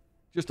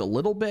 just a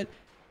little bit.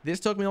 This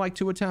took me like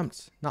 2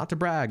 attempts, not to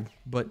brag,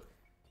 but you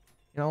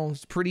know,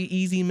 it's a pretty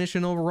easy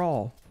mission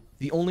overall.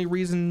 The only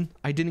reason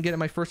I didn't get it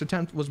my first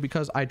attempt was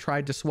because I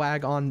tried to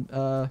swag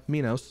on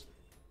Minos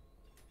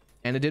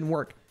and it didn't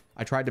work.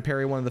 I tried to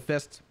parry one of the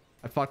fists.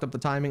 I fucked up the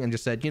timing and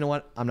just said, you know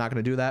what? I'm not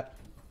going to do that.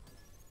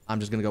 I'm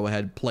just going to go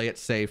ahead, play it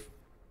safe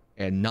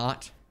and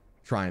not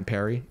try and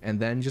parry, and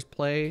then just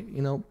play,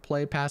 you know,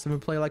 play passive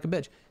and play like a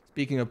bitch.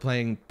 Speaking of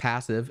playing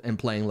passive and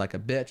playing like a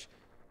bitch,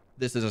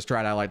 this is a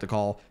strat I like to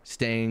call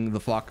staying the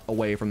fuck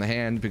away from the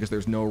hand, because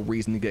there's no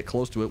reason to get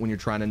close to it when you're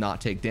trying to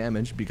not take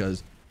damage,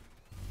 because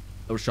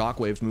those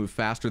shockwaves move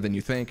faster than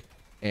you think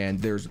and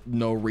there's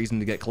no reason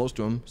to get close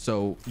to them.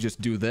 So just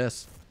do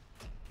this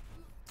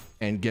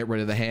and get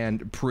rid of the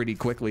hand pretty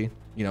quickly.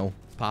 You know,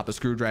 pop a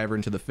screwdriver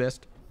into the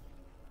fist,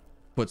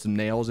 put some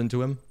nails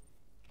into him,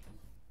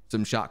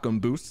 some shotgun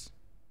boosts,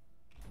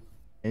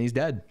 and he's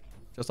dead.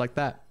 Just like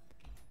that.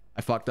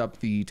 I fucked up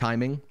the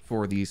timing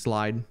for the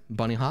slide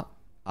bunny hop.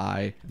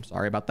 I am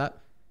sorry about that.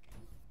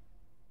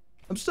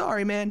 I'm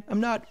sorry, man. I'm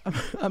not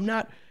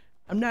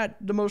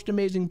the most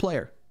amazing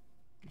player.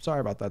 I'm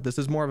sorry about that. This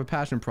is more of a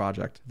passion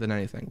project than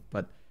anything,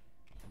 but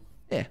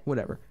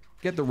whatever.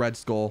 Get the red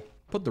skull,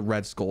 put the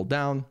red skull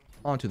down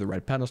onto the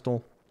red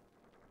pedestal.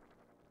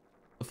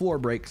 The floor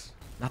breaks.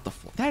 Not the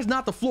floor. That is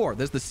not the floor.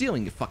 There's the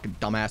ceiling, you fucking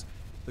dumbass.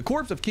 The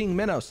corpse of King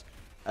Minos.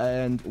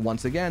 And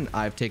once again,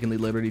 I've taken the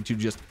liberty to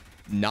just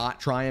not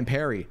try and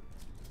parry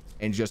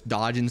and just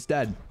dodge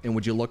instead. And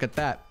would you look at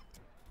that?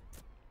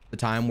 The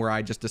time where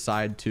I just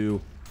decide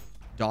to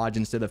dodge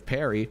instead of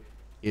parry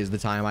is the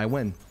time I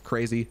win.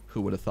 Crazy.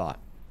 Who would have thought?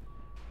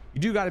 You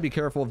do got to be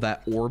careful of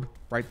that orb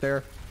right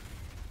there.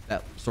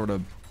 That sort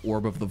of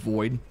orb of the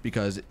void,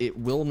 because it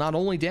will not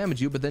only damage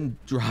you, but then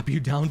drop you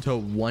down to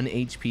 1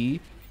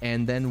 HP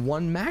and then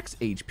 1 max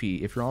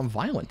HP if you're on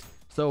violent.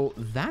 So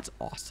that's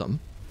awesome.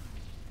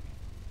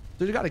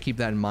 So you got to keep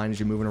that in mind as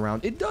you're moving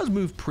around. It does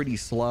move pretty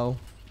slow,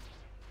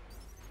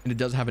 and it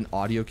does have an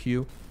audio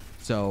cue,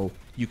 so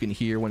you can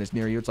hear when it's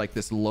near you. It's like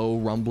this low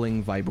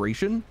rumbling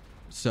vibration,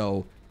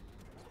 so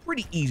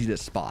pretty easy to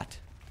spot,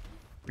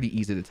 pretty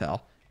easy to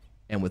tell.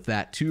 And with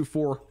that,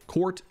 2-4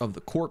 Court of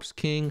the Corpse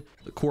King,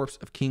 the corpse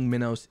of King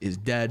Minos is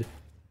dead.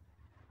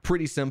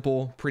 Pretty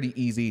simple, pretty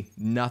easy.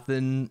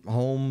 Nothing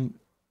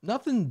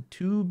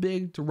too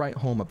big to write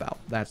home about.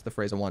 That's the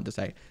phrase I wanted to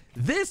say.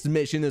 This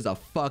mission is a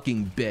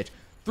fucking bitch.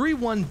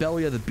 3-1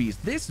 Belly of the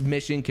Beast. This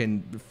mission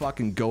can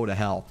fucking go to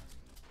hell.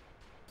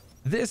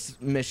 This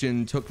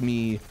mission took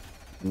me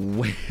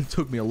it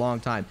took me a long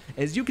time.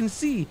 As you can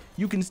see,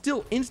 you can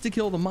still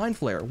insta-kill the Mind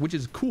Flare, which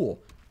is cool,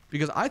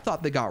 because I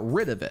thought they got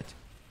rid of it.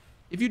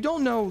 If you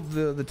don't know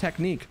the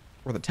technique,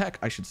 or the tech,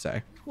 I should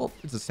say, well,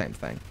 it's the same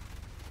thing,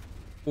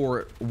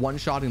 for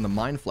one-shotting the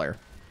Mind Flare.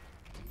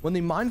 When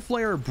the Mind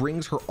Flare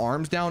brings her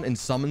arms down and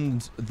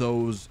summons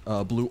those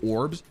blue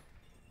orbs,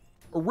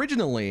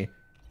 originally,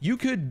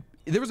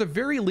 there was a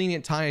very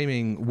lenient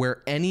timing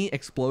where any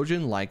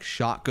explosion, like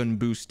shotgun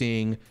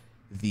boosting,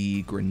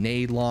 the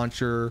grenade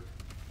launcher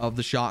of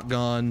the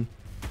shotgun,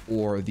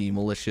 or the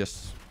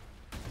malicious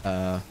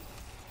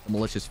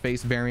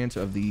face variant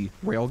of the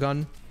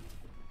railgun,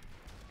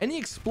 any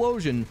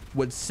explosion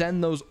would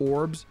send those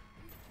orbs,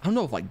 I don't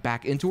know if like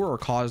back into her or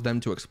cause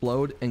them to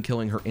explode and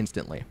killing her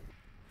instantly.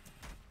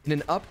 In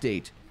an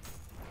update,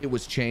 it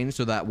was changed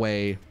so that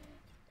way,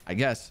 I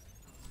guess,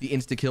 the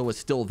insta-kill is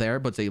still there,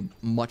 but it's a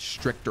much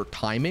stricter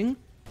timing.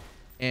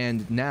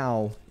 And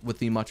now, with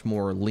the much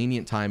more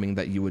lenient timing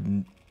that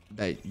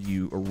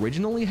you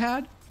originally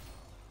had,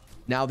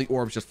 now the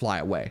orbs just fly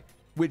away,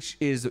 which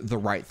is the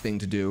right thing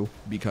to do,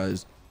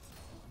 because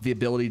the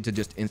ability to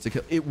just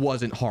insta-kill, it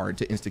wasn't hard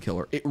to insta-kill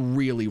her. It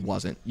really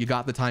wasn't. You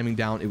got the timing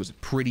down. It was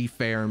pretty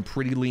fair and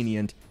pretty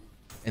lenient,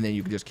 and then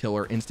you could just kill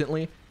her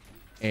instantly.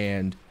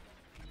 And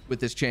with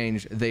this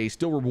change, they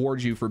still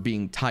reward you for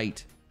being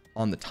tight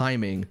on the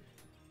timing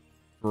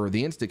for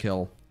the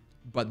insta-kill,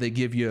 but they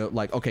give you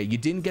like, okay, you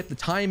didn't get the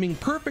timing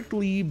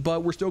perfectly,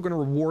 but we're still going to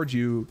reward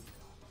you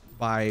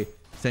by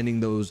sending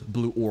those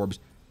blue orbs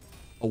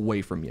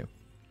away from you,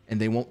 and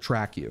they won't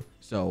track you.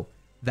 So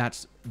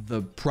that's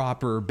the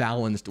proper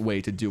balanced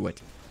way to do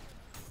it.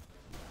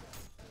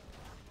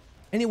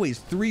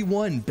 Anyways,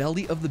 3-1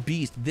 Belly of the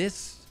Beast.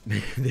 This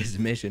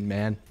mission,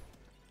 man.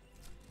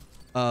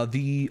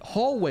 The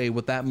hallway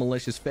with that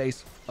malicious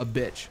face, a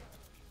bitch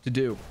to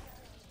do.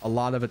 A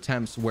lot of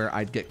attempts where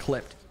I'd get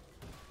clipped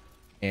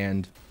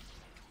and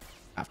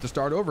have to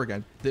start over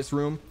again. This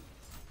room,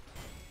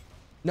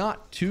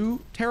 not too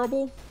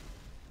terrible.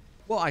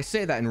 Well, I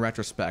say that in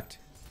retrospect.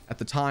 At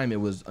the time, it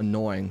was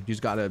annoying. You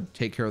just got to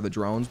take care of the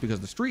drones,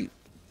 because the street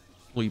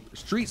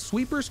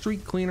sweepers,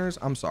 street cleaners,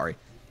 I'm sorry.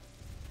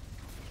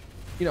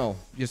 You know,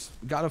 just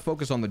got to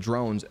focus on the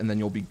drones, and then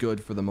you'll be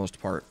good for the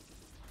most part.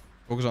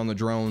 Focus on the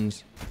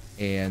drones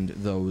and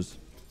those,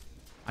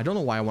 I don't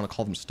know why I want to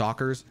call them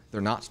stalkers.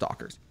 They're not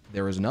stalkers.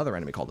 There is another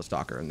enemy called the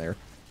stalker, and they're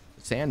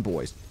the sand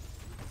boys.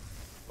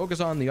 Focus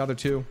on the other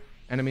two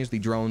enemies, the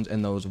drones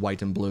and those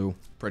white and blue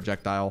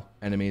projectile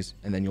enemies,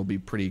 and then you'll be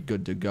pretty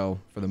good to go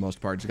for the most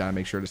part. Just got to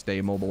make sure to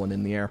stay mobile and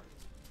in the air.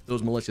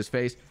 Those malicious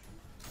face,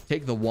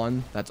 take the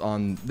one that's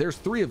on, there's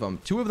 3 of them.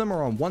 2 of them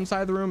are on one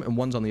side of the room and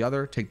one's on the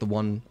other. Take the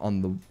one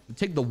on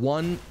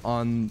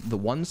the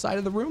one side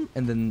of the room,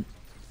 and then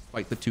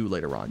fight the 2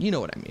 later on. You know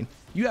what I mean.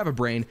 You have a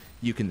brain,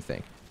 you can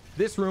think.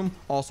 This room,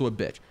 also a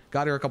bitch.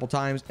 Got her a couple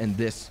times, and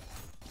this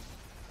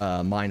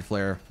Mind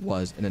Flare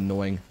was an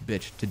annoying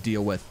bitch to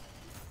deal with.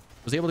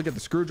 Was able to get the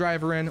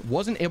screwdriver in.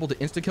 Wasn't able to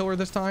insta-kill her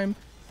this time,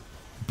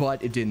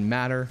 but it didn't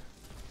matter.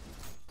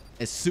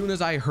 As soon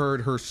as I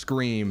heard her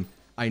scream,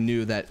 I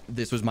knew that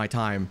this was my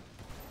time.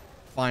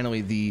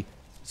 Finally, the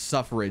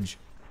suffrage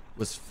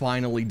was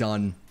finally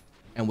done.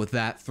 And with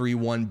that,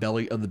 3-1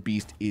 Belly of the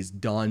Beast is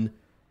done.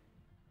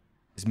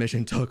 This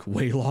mission took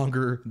way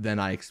longer than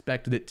I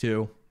expected it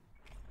to.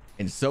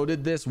 And so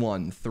did this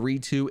one,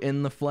 3-2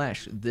 in the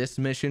flesh. This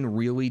mission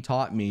really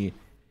taught me,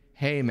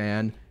 hey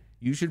man,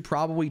 you should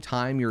probably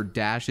time your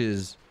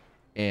dashes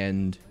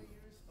and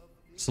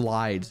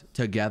slides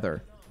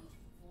together.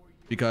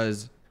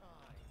 Because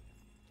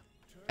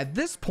at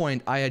this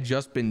point, I had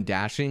just been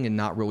dashing and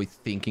not really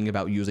thinking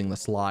about using the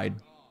slide.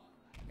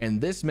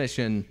 And this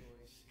mission,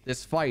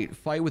 this fight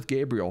with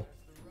Gabriel,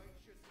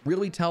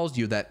 really tells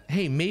you that,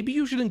 hey, maybe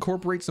you should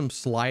incorporate some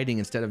sliding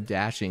instead of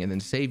dashing, and then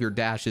save your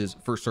dashes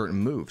for certain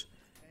moves.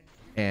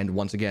 And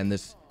once again,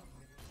 this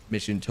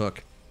mission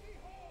took,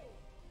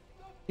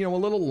 you know, a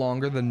little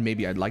longer than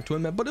maybe I'd like to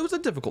admit, but it was a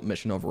difficult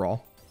mission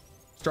overall.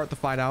 Start the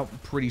fight out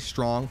pretty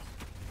strong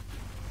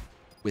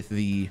with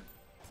the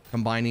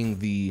combining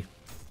the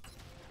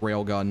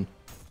railgun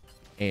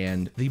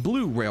and the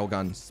blue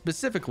railgun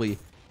specifically,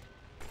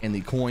 and the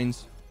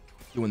coins,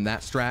 doing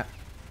that strat.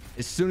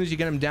 As soon as you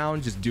get him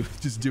down, just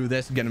do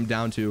this, get him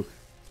down to,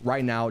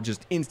 right now,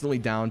 just instantly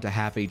down to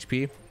half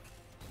HP.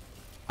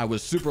 I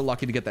was super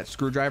lucky to get that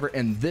screwdriver,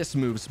 and this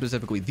move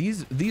specifically,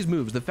 these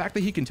moves, the fact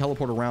that he can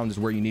teleport around is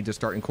where you need to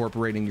start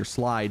incorporating your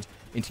slides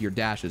into your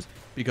dashes,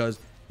 because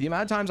the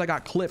amount of times I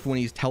got clipped when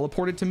he's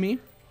teleported to me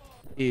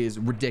is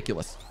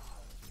ridiculous.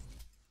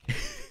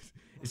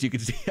 As you can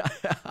see,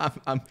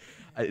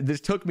 this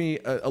took me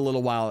a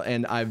little while,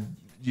 and I've,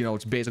 you know,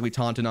 it's basically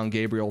taunting on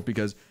Gabriel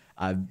because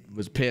I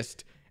was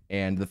pissed,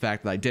 and the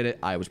fact that I did it,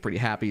 I was pretty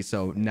happy.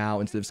 So now,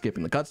 instead of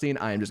skipping the cutscene,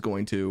 I am just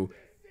going to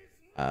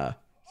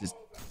just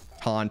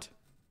taunt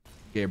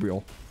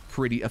Gabriel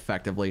pretty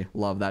effectively.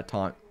 Love that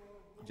taunt.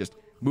 Just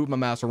move my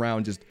mouse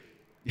around, just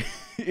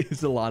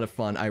It's a lot of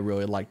fun. I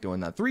really like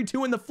doing that.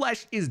 3-2 in the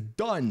flesh is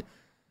done.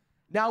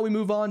 Now we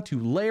move on to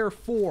layer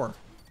 4.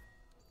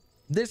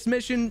 This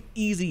mission,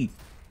 easy.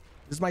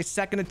 This is my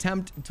second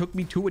attempt. It took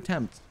me 2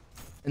 attempts.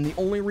 And the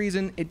only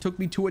reason it took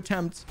me 2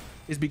 attempts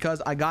is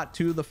because I got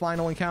to the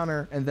final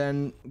encounter and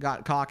then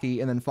got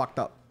cocky and then fucked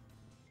up.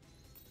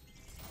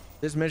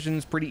 This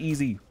mission's pretty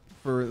easy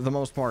for the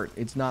most part.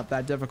 It's not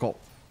that difficult.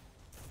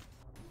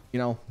 You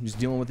know, just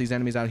dealing with these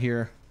enemies out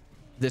here.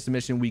 This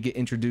mission, we get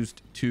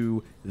introduced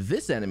to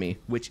this enemy,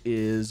 which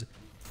is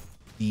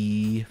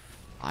the...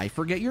 I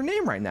forget your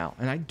name right now,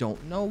 and I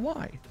don't know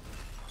why.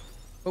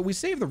 But we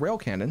save the rail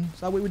cannon,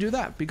 so that way we do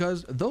that,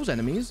 because those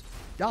enemies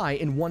die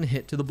in 1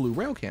 hit to the blue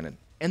rail cannon.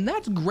 And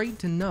that's great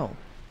to know.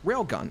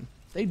 Railgun,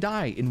 they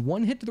die in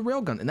 1 hit to the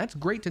railgun, and that's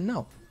great to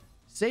know.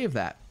 Save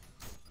that.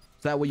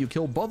 So that way you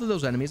kill both of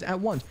those enemies at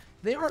once.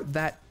 They aren't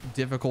that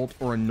difficult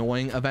or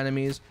annoying of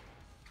enemies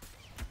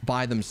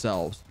by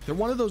themselves. They're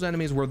one of those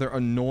enemies where they're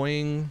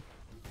annoying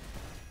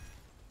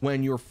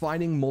when you're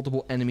fighting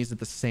multiple enemies at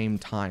the same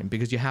time,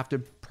 because you have to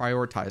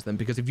prioritize them,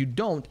 because if you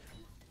don't,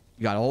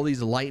 you got all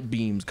these light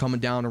beams coming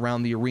down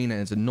around the arena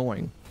and it's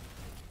annoying.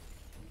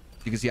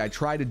 You can see I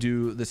try to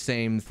do the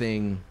same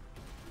thing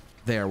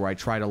there, where I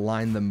try to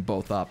line them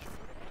both up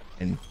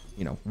and,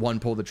 you know, one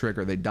pull the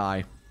trigger, they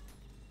die.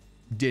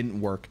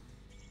 Didn't work,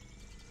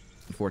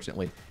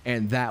 unfortunately,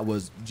 and that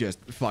was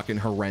just fucking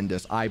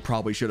horrendous. I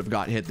probably should have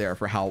got hit there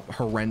for how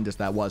horrendous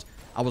that was.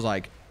 I was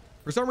like,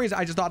 for some reason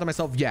I just thought to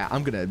myself, yeah,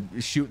 I'm gonna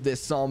shoot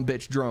this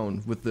bitch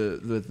drone with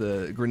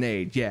the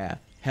grenade. Yeah,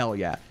 hell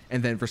yeah.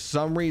 And then for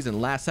some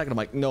reason last second I'm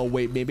like, no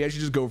wait, maybe I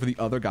should just go for the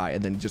other guy,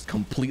 and then just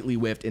completely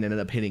whiffed and ended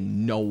up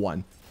hitting no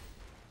one.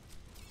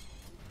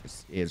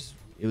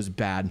 It was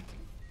bad.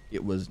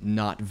 It was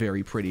not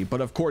very pretty,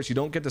 but of course you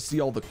don't get to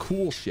see all the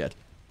cool shit.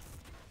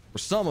 For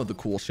some of the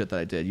cool shit that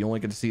I did, you only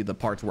get to see the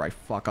parts where I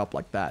fuck up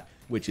like that,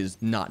 which is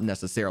not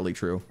necessarily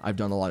true. I've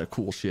done a lot of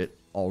cool shit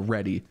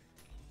already.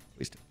 At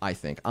least I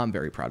think. I'm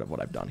very proud of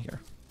what I've done here.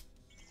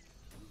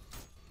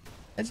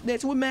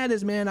 That's what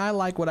matters, man. I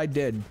like what I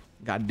did.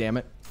 God damn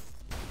it.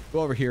 Go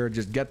over here,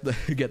 just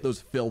get those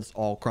filths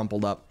all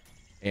crumpled up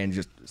and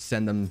just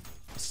send them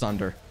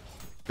asunder.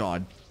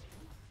 God.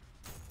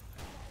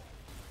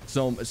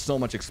 So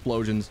much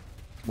explosions.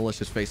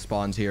 Malicious face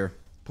spawns here.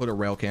 Put a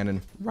rail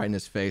cannon right in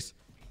his face.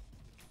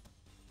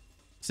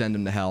 Send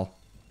him to hell.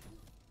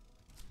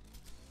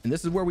 And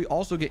this is where we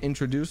also get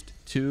introduced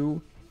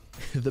to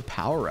the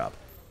power-up.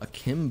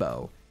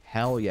 Akimbo.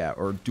 Hell yeah.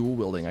 Or dual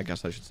wielding, I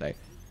guess I should say.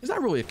 It's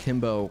not really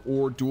akimbo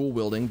or dual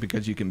wielding,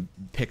 because you can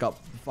pick up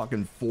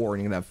fucking 4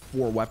 and you can have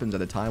 4 weapons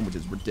at a time, which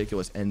is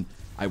ridiculous. And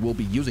I will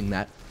be using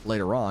that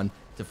later on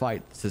to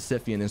fight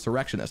Sisyphean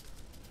Insurrectionist.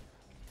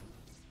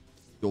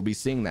 You'll be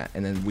seeing that.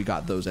 And then we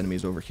got those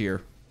enemies over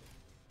here.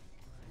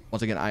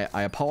 Once again,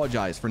 I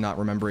apologize for not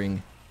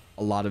remembering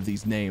a lot of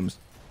these names.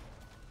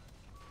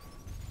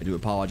 I do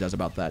apologize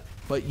about that,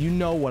 but you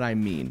know what I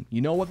mean.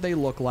 You know what they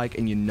look like,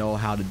 and you know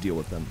how to deal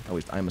with them. At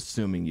least I'm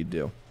assuming you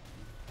do.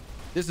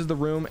 This is the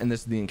room, and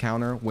this is the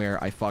encounter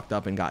where I fucked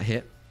up and got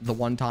hit the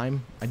one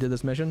time I did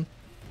this mission.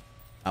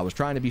 I was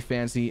trying to be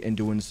fancy and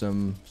doing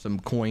some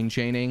coin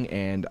chaining,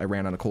 and I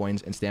ran out of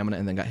coins and stamina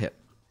and then got hit.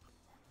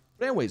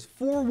 But anyways,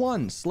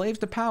 4-1, slaves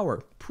to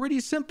power. Pretty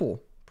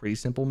simple. Pretty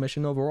simple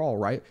mission overall,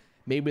 right?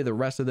 Maybe the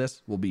rest of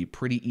this will be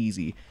pretty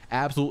easy.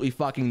 Absolutely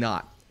fucking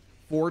not.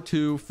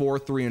 4-2,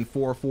 4-3, and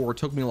 4-4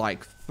 took me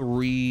like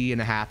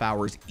 3.5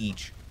 hours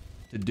each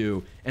to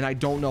do, and I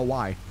don't know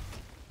why.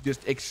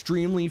 Just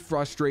extremely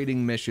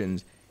frustrating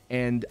missions,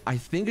 and I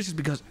think it's just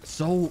because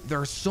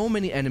there are so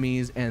many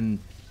enemies, and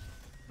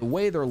the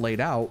way they're laid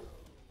out,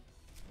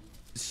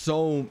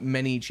 so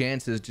many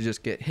chances to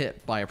just get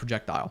hit by a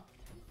projectile.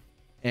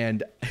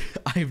 And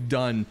I've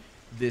done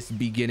this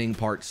beginning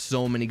part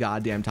so many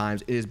goddamn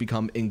times, it has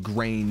become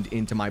ingrained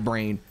into my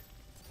brain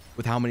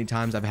with how many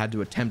times I've had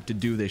to attempt to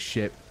do this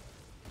shit.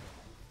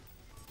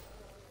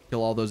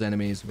 Kill all those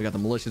enemies. We got the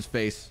malicious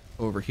face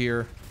over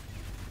here.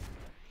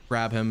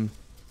 Grab him.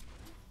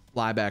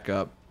 Fly back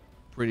up.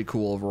 Pretty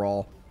cool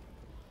overall.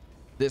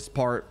 This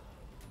part,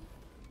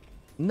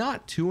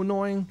 not too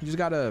annoying. You just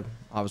gotta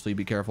obviously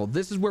be careful.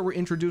 This is where we're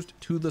introduced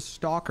to the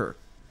Stalker.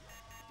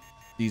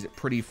 These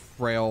pretty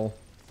fragile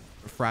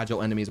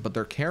enemies, but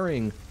they're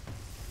carrying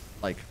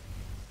like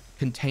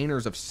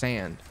containers of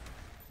sand.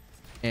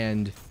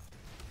 And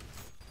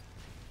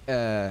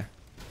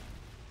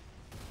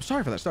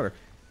sorry for that stutter.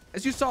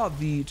 As you saw,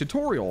 the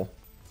tutorial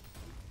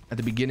at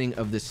the beginning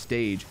of this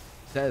stage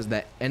says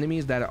that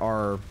enemies that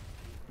are,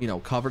 you know,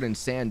 covered in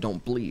sand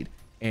don't bleed,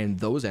 and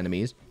those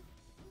enemies,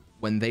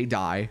 when they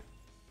die,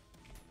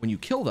 when you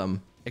kill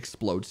them,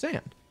 explode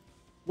sand.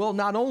 Well,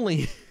 not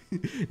only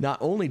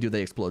do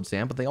they explode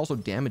sand, but they also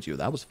damage you.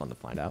 That was fun to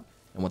find out.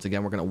 And once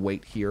again, we're gonna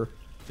wait here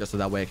just so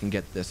that way I can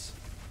get this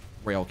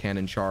rail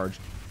cannon charge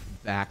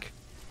back.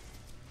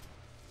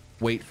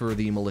 Wait for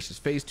the malicious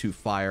face to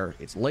fire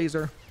its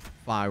laser.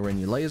 Fire in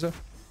your laser.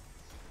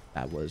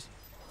 That was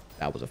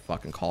a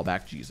fucking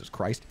callback. Jesus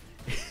Christ.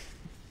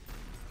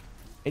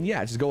 And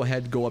yeah, just go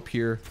ahead, go up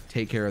here,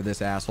 take care of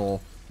this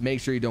asshole. Make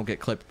sure you don't get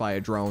clipped by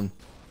a drone.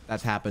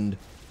 That's happened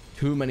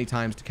too many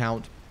times to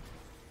count.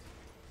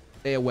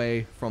 Stay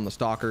away from the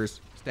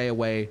stalkers. Stay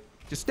away.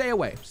 Just stay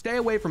away. Stay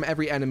away from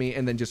every enemy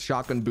and then just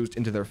shotgun boost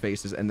into their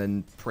faces and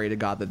then pray to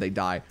God that they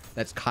die.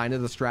 That's kind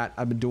of the strat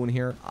I've been doing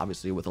here,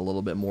 obviously with a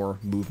little bit more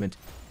movement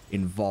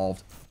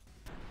involved.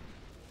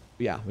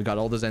 But yeah, we got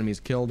all those enemies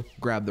killed.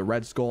 Grab the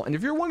red skull. And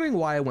if you're wondering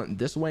why I went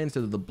this way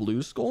instead of the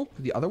blue skull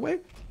the other way,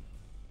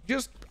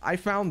 just I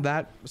found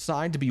that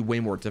side to be way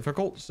more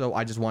difficult, so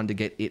I just wanted to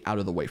get it out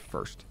of the way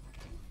first.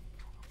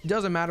 It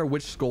doesn't matter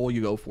which skull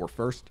you go for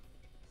first,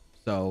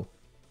 so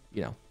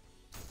you know,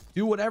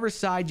 do whatever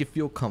side you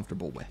feel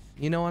comfortable with,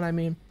 you know what I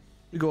mean?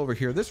 We go over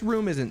here. This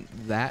room isn't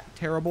that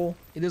terrible.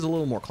 It is a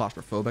little more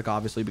claustrophobic,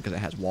 obviously, because it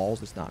has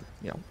walls. It's not,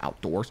 you know,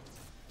 outdoors,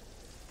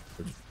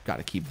 so just got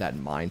to keep that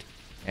in mind.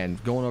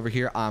 And going over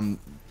here, I'm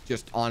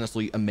just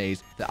honestly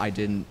amazed that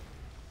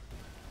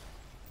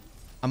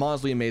I'm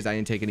honestly amazed I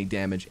didn't take any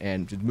damage.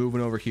 And just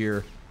moving over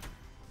here,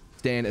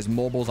 staying as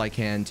mobile as I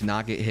can to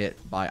not get hit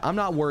by... I'm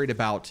not worried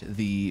about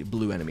the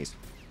blue enemies,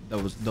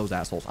 those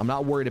assholes. I'm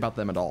not worried about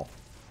them at all.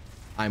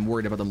 I'm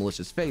worried about the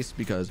malicious face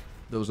because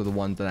those are the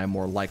ones that I'm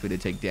more likely to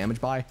take damage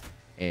by.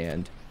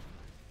 And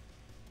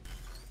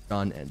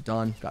done and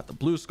done. Got the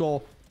blue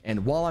skull.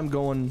 And while I'm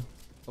going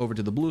over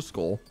to the blue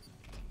skull,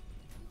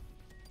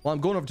 while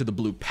I'm going over to the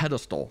blue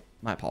pedestal,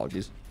 my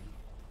apologies,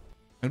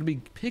 I'm going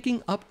to be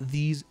picking up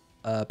these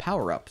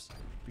power-ups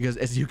because,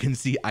 as you can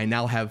see, I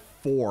now have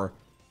 4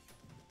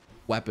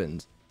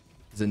 weapons.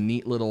 It's a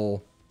neat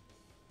little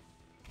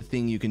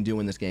thing you can do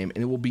in this game,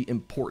 and it will be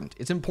important.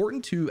 It's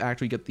important to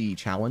actually get the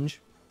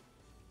challenge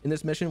in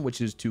this mission,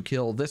 which is to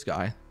kill this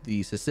guy,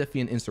 the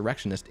Sisyphean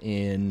insurrectionist,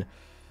 in,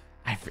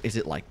 is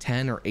it like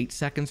 10 or 8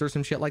 seconds or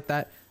some shit like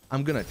that?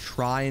 I'm gonna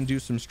try and do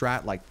some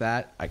strat like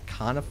that. I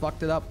kind of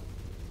fucked it up,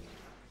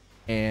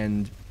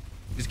 and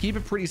just keep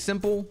it pretty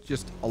simple.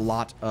 Just a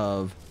lot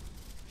of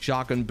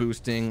shotgun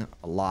boosting,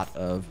 a lot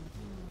of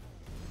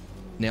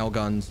nail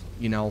guns,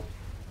 you know,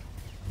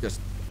 just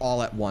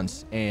all at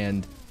once.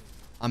 And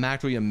I'm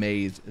actually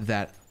amazed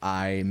that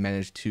I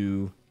managed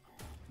to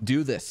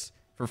do this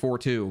for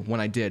 4-2 when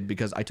I did,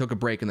 because I took a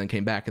break and then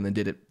came back and then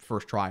did it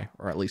first try,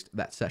 or at least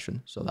that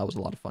session. So that was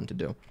a lot of fun to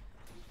do.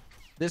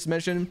 This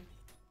mission,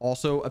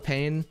 also a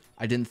pain.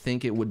 I didn't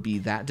think it would be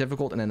that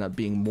difficult and ended up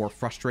being more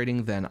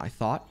frustrating than I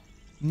thought.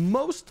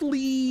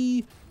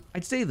 Mostly,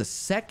 I'd say the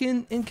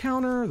second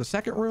encounter, the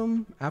second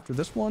room after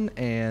this one,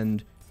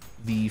 and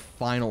the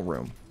final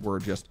room were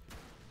just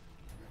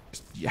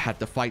you had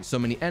to fight so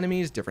many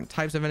enemies, different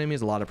types of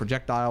enemies, a lot of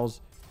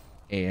projectiles,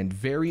 and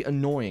very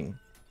annoying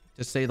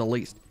to say the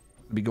least.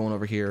 I'll be going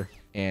over here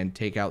and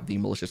take out the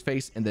malicious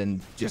face and then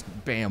just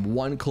bam,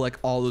 one click,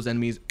 all those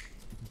enemies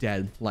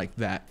dead like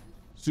that.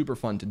 Super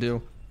fun to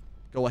do.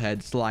 Go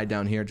ahead, slide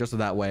down here just so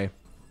that way,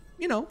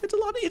 you know,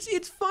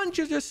 it's fun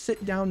to just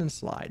sit down and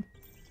slide.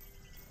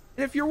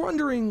 And if you're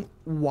wondering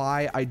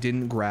why I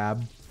didn't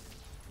grab,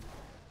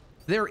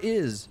 there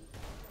is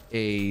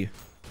a...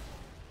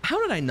 How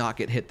did I not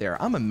get hit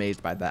there? I'm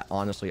amazed by that,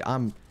 honestly.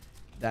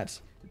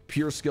 That's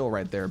pure skill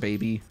right there,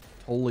 baby.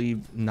 Totally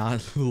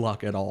not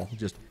luck at all.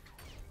 Just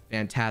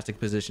fantastic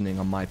positioning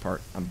on my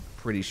part. I'm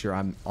pretty sure.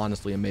 I'm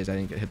honestly amazed I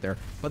didn't get hit there.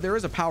 But there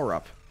is a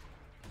power-up,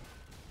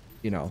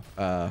 you know,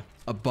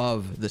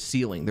 above the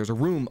ceiling. There's a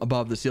room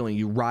above the ceiling.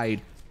 You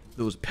ride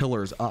those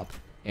pillars up,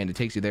 and it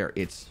takes you there.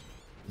 It's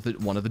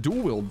one of the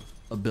dual-wield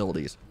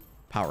abilities,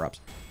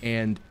 power-ups.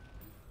 And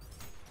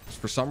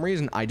for some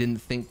reason, I didn't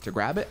think to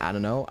grab it. I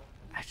don't know.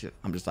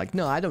 I'm just like,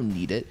 no, I don't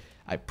need it.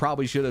 I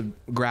probably should have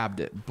grabbed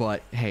it,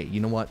 but hey,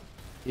 you know what?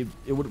 It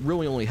would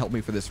really only help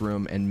me for this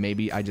room, and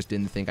maybe I just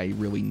didn't think I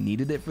really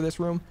needed it for this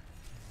room.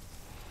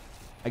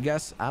 I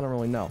guess. I don't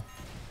really know.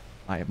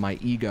 My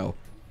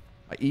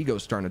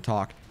ego's starting to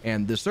talk,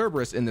 and the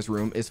Cerberus in this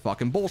room is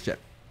fucking bullshit.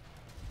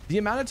 The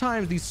amount of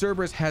times the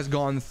Cerberus has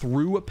gone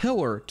through a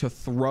pillar to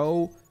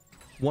throw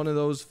one of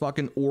those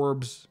fucking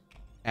orbs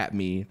at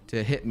me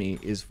to hit me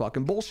is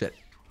fucking bullshit.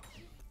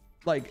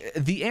 Like,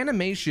 the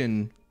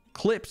animation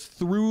clips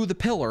through the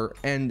pillar,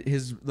 and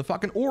the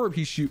fucking orb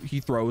he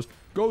throws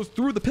goes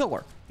through the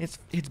pillar. It's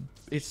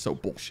so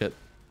bullshit.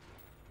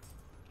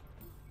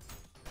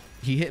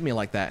 He hit me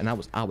like that, and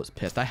I was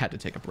pissed. I had to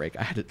take a break.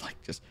 I had to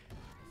like just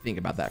think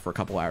about that for a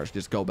couple hours.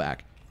 Just go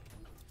back.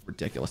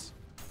 Ridiculous.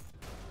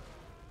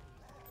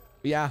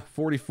 But yeah,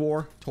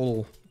 44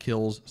 total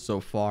kills so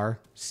far.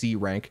 C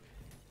rank.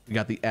 We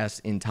got the S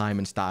in time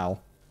and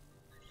style.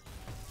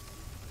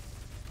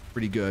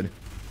 Pretty good.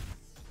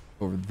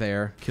 Over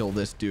there, kill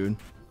this dude.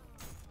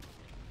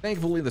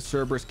 Thankfully, the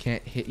Cerberus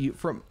can't hit you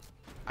from...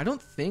 I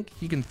don't think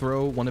he can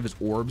throw one of his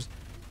orbs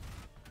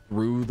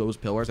through those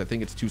pillars. I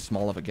think it's too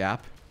small of a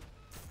gap.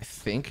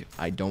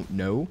 I don't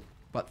know.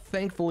 But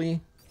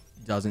thankfully,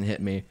 doesn't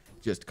hit me.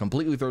 Just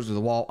completely throws to the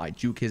wall. I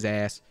juke his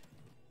ass.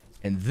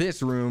 And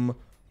this room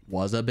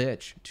was a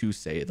bitch, to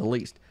say the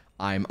least.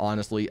 I'm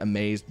honestly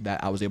amazed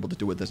that I was able to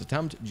do with this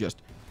attempt. Just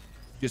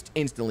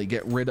instantly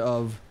get rid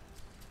of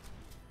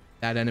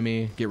that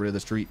enemy, get rid of the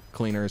street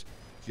cleaners,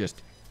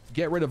 just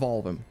Get rid of all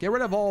of them. Get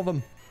rid of all of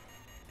them.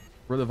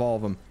 Rid of all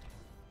of them.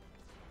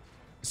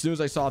 As soon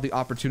as I saw the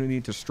opportunity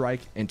to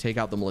strike and take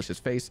out the malicious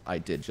face, I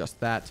did just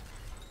that.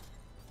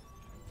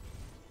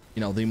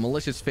 You know, the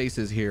malicious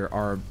faces here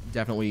are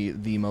definitely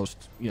the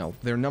most, you know,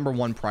 their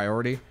 #1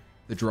 priority.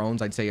 The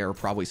drones, I'd say, are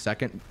probably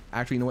second.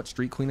 Actually, you know what?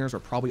 Street cleaners are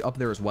probably up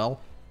there as well.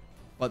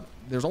 But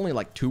there's only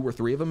like 2 or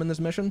 3 of them in this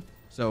mission.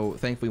 So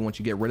thankfully, once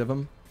you get rid of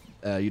them,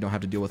 you don't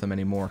have to deal with them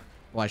anymore.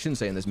 Well, I shouldn't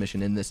say in this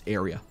mission, in this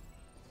area,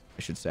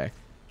 I should say.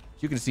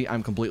 You can see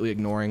I'm completely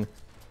ignoring,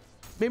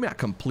 maybe not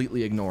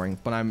completely ignoring,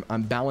 but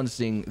I'm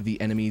balancing the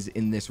enemies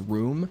in this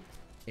room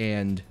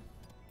and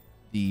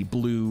the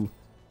blue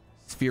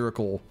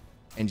spherical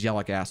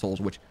angelic assholes,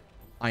 which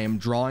I am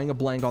drawing a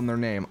blank on their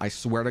name. I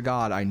swear to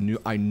God, I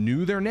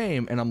knew their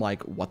name, and I'm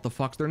like, what the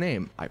fuck's their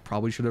name? I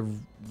probably should have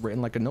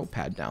written like a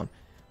notepad down.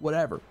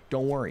 Whatever,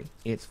 don't worry,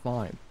 it's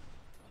fine.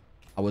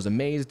 I was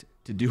amazed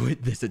to do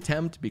it this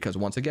attempt because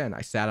once again,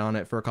 I sat on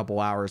it for a couple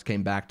hours,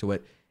 came back to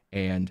it,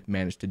 and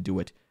managed to do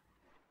it.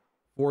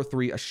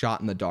 4-3, a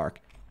shot in the dark.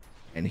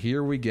 And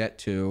here we get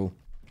to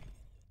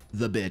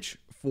the bitch.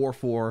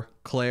 4-4,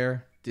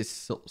 Claire de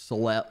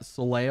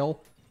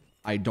Soleil.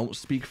 I don't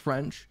speak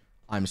French.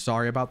 I'm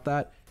sorry about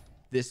that.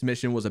 This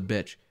mission was a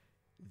bitch.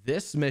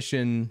 This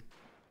mission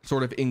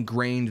sort of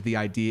ingrained the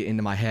idea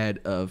into my head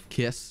of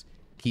KISS,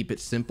 keep it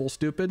simple,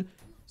 stupid.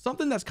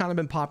 Something that's kind of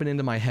been popping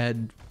into my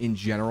head in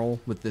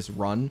general with this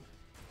run.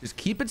 Just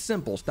keep it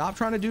simple. Stop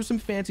trying to do some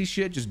fancy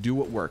shit. Just do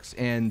what works.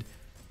 And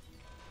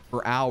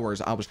for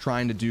hours, I was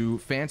trying to do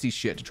fancy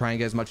shit to try and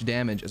get as much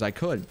damage as I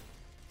could.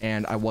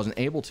 And I wasn't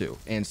able to.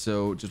 And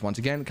so just once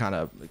again, kind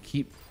of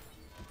keep...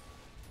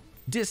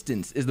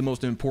 Distance is the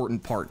most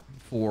important part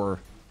for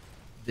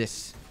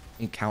this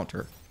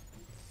encounter.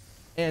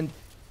 And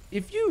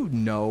if you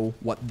know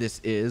what this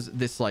is,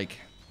 this like...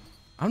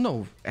 I don't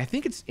know. I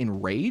think it's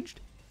enraged.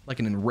 Like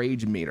an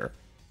enrage meter.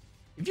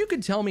 If you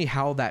could tell me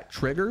how that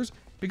triggers...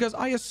 Because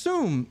I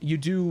assume you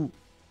do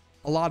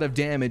a lot of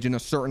damage in a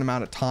certain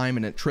amount of time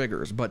and it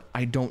triggers, but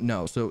I don't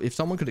know. So if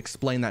someone could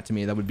explain that to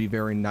me, that would be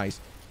very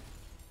nice.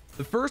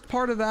 The first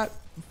part of that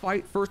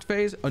fight, first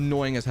phase,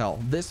 annoying as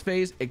hell. This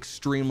phase,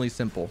 extremely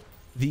simple.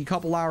 The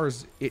couple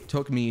hours it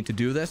took me to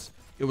do this,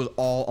 it was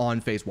all on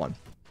phase 1.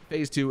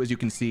 Phase 2, as you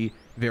can see,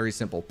 very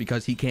simple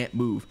because he can't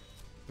move.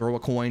 Throw a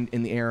coin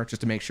in the air just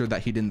to make sure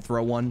that he didn't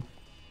throw one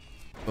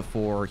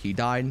before he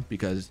died,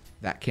 because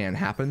that can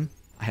happen.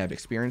 I have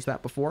experienced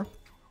that before.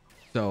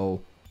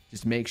 So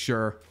just make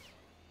sure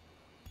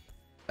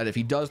that if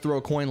he does throw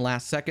a coin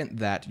last second,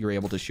 that you're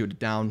able to shoot it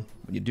down.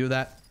 When you do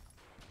that,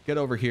 get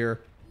over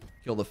here,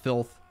 kill the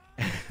filth.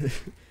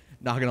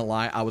 Not gonna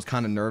lie, I was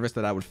kind of nervous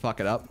that I would fuck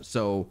it up,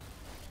 so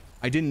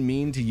I didn't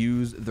mean to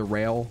use the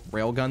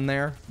railgun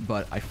there,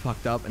 but I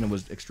fucked up and it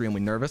was extremely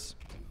nervous.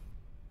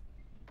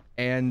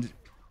 And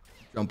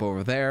jump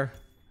over there,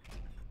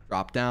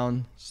 drop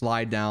down,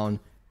 slide down.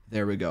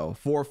 There we go.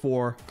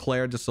 4-4,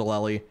 Claire de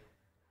Soleil.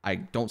 I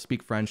don't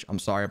speak French. I'm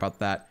sorry about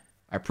that.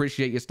 I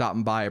appreciate you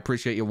stopping by. I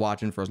appreciate you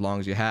watching for as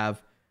long as you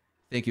have.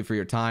 Thank you for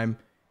your time.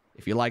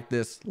 If you like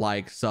this,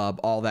 like,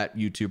 sub, all that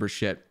YouTuber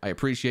shit. I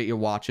appreciate you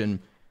watching.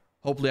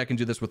 Hopefully I can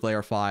do this with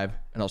Layer 5,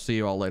 and I'll see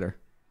you all later.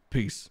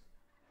 Peace.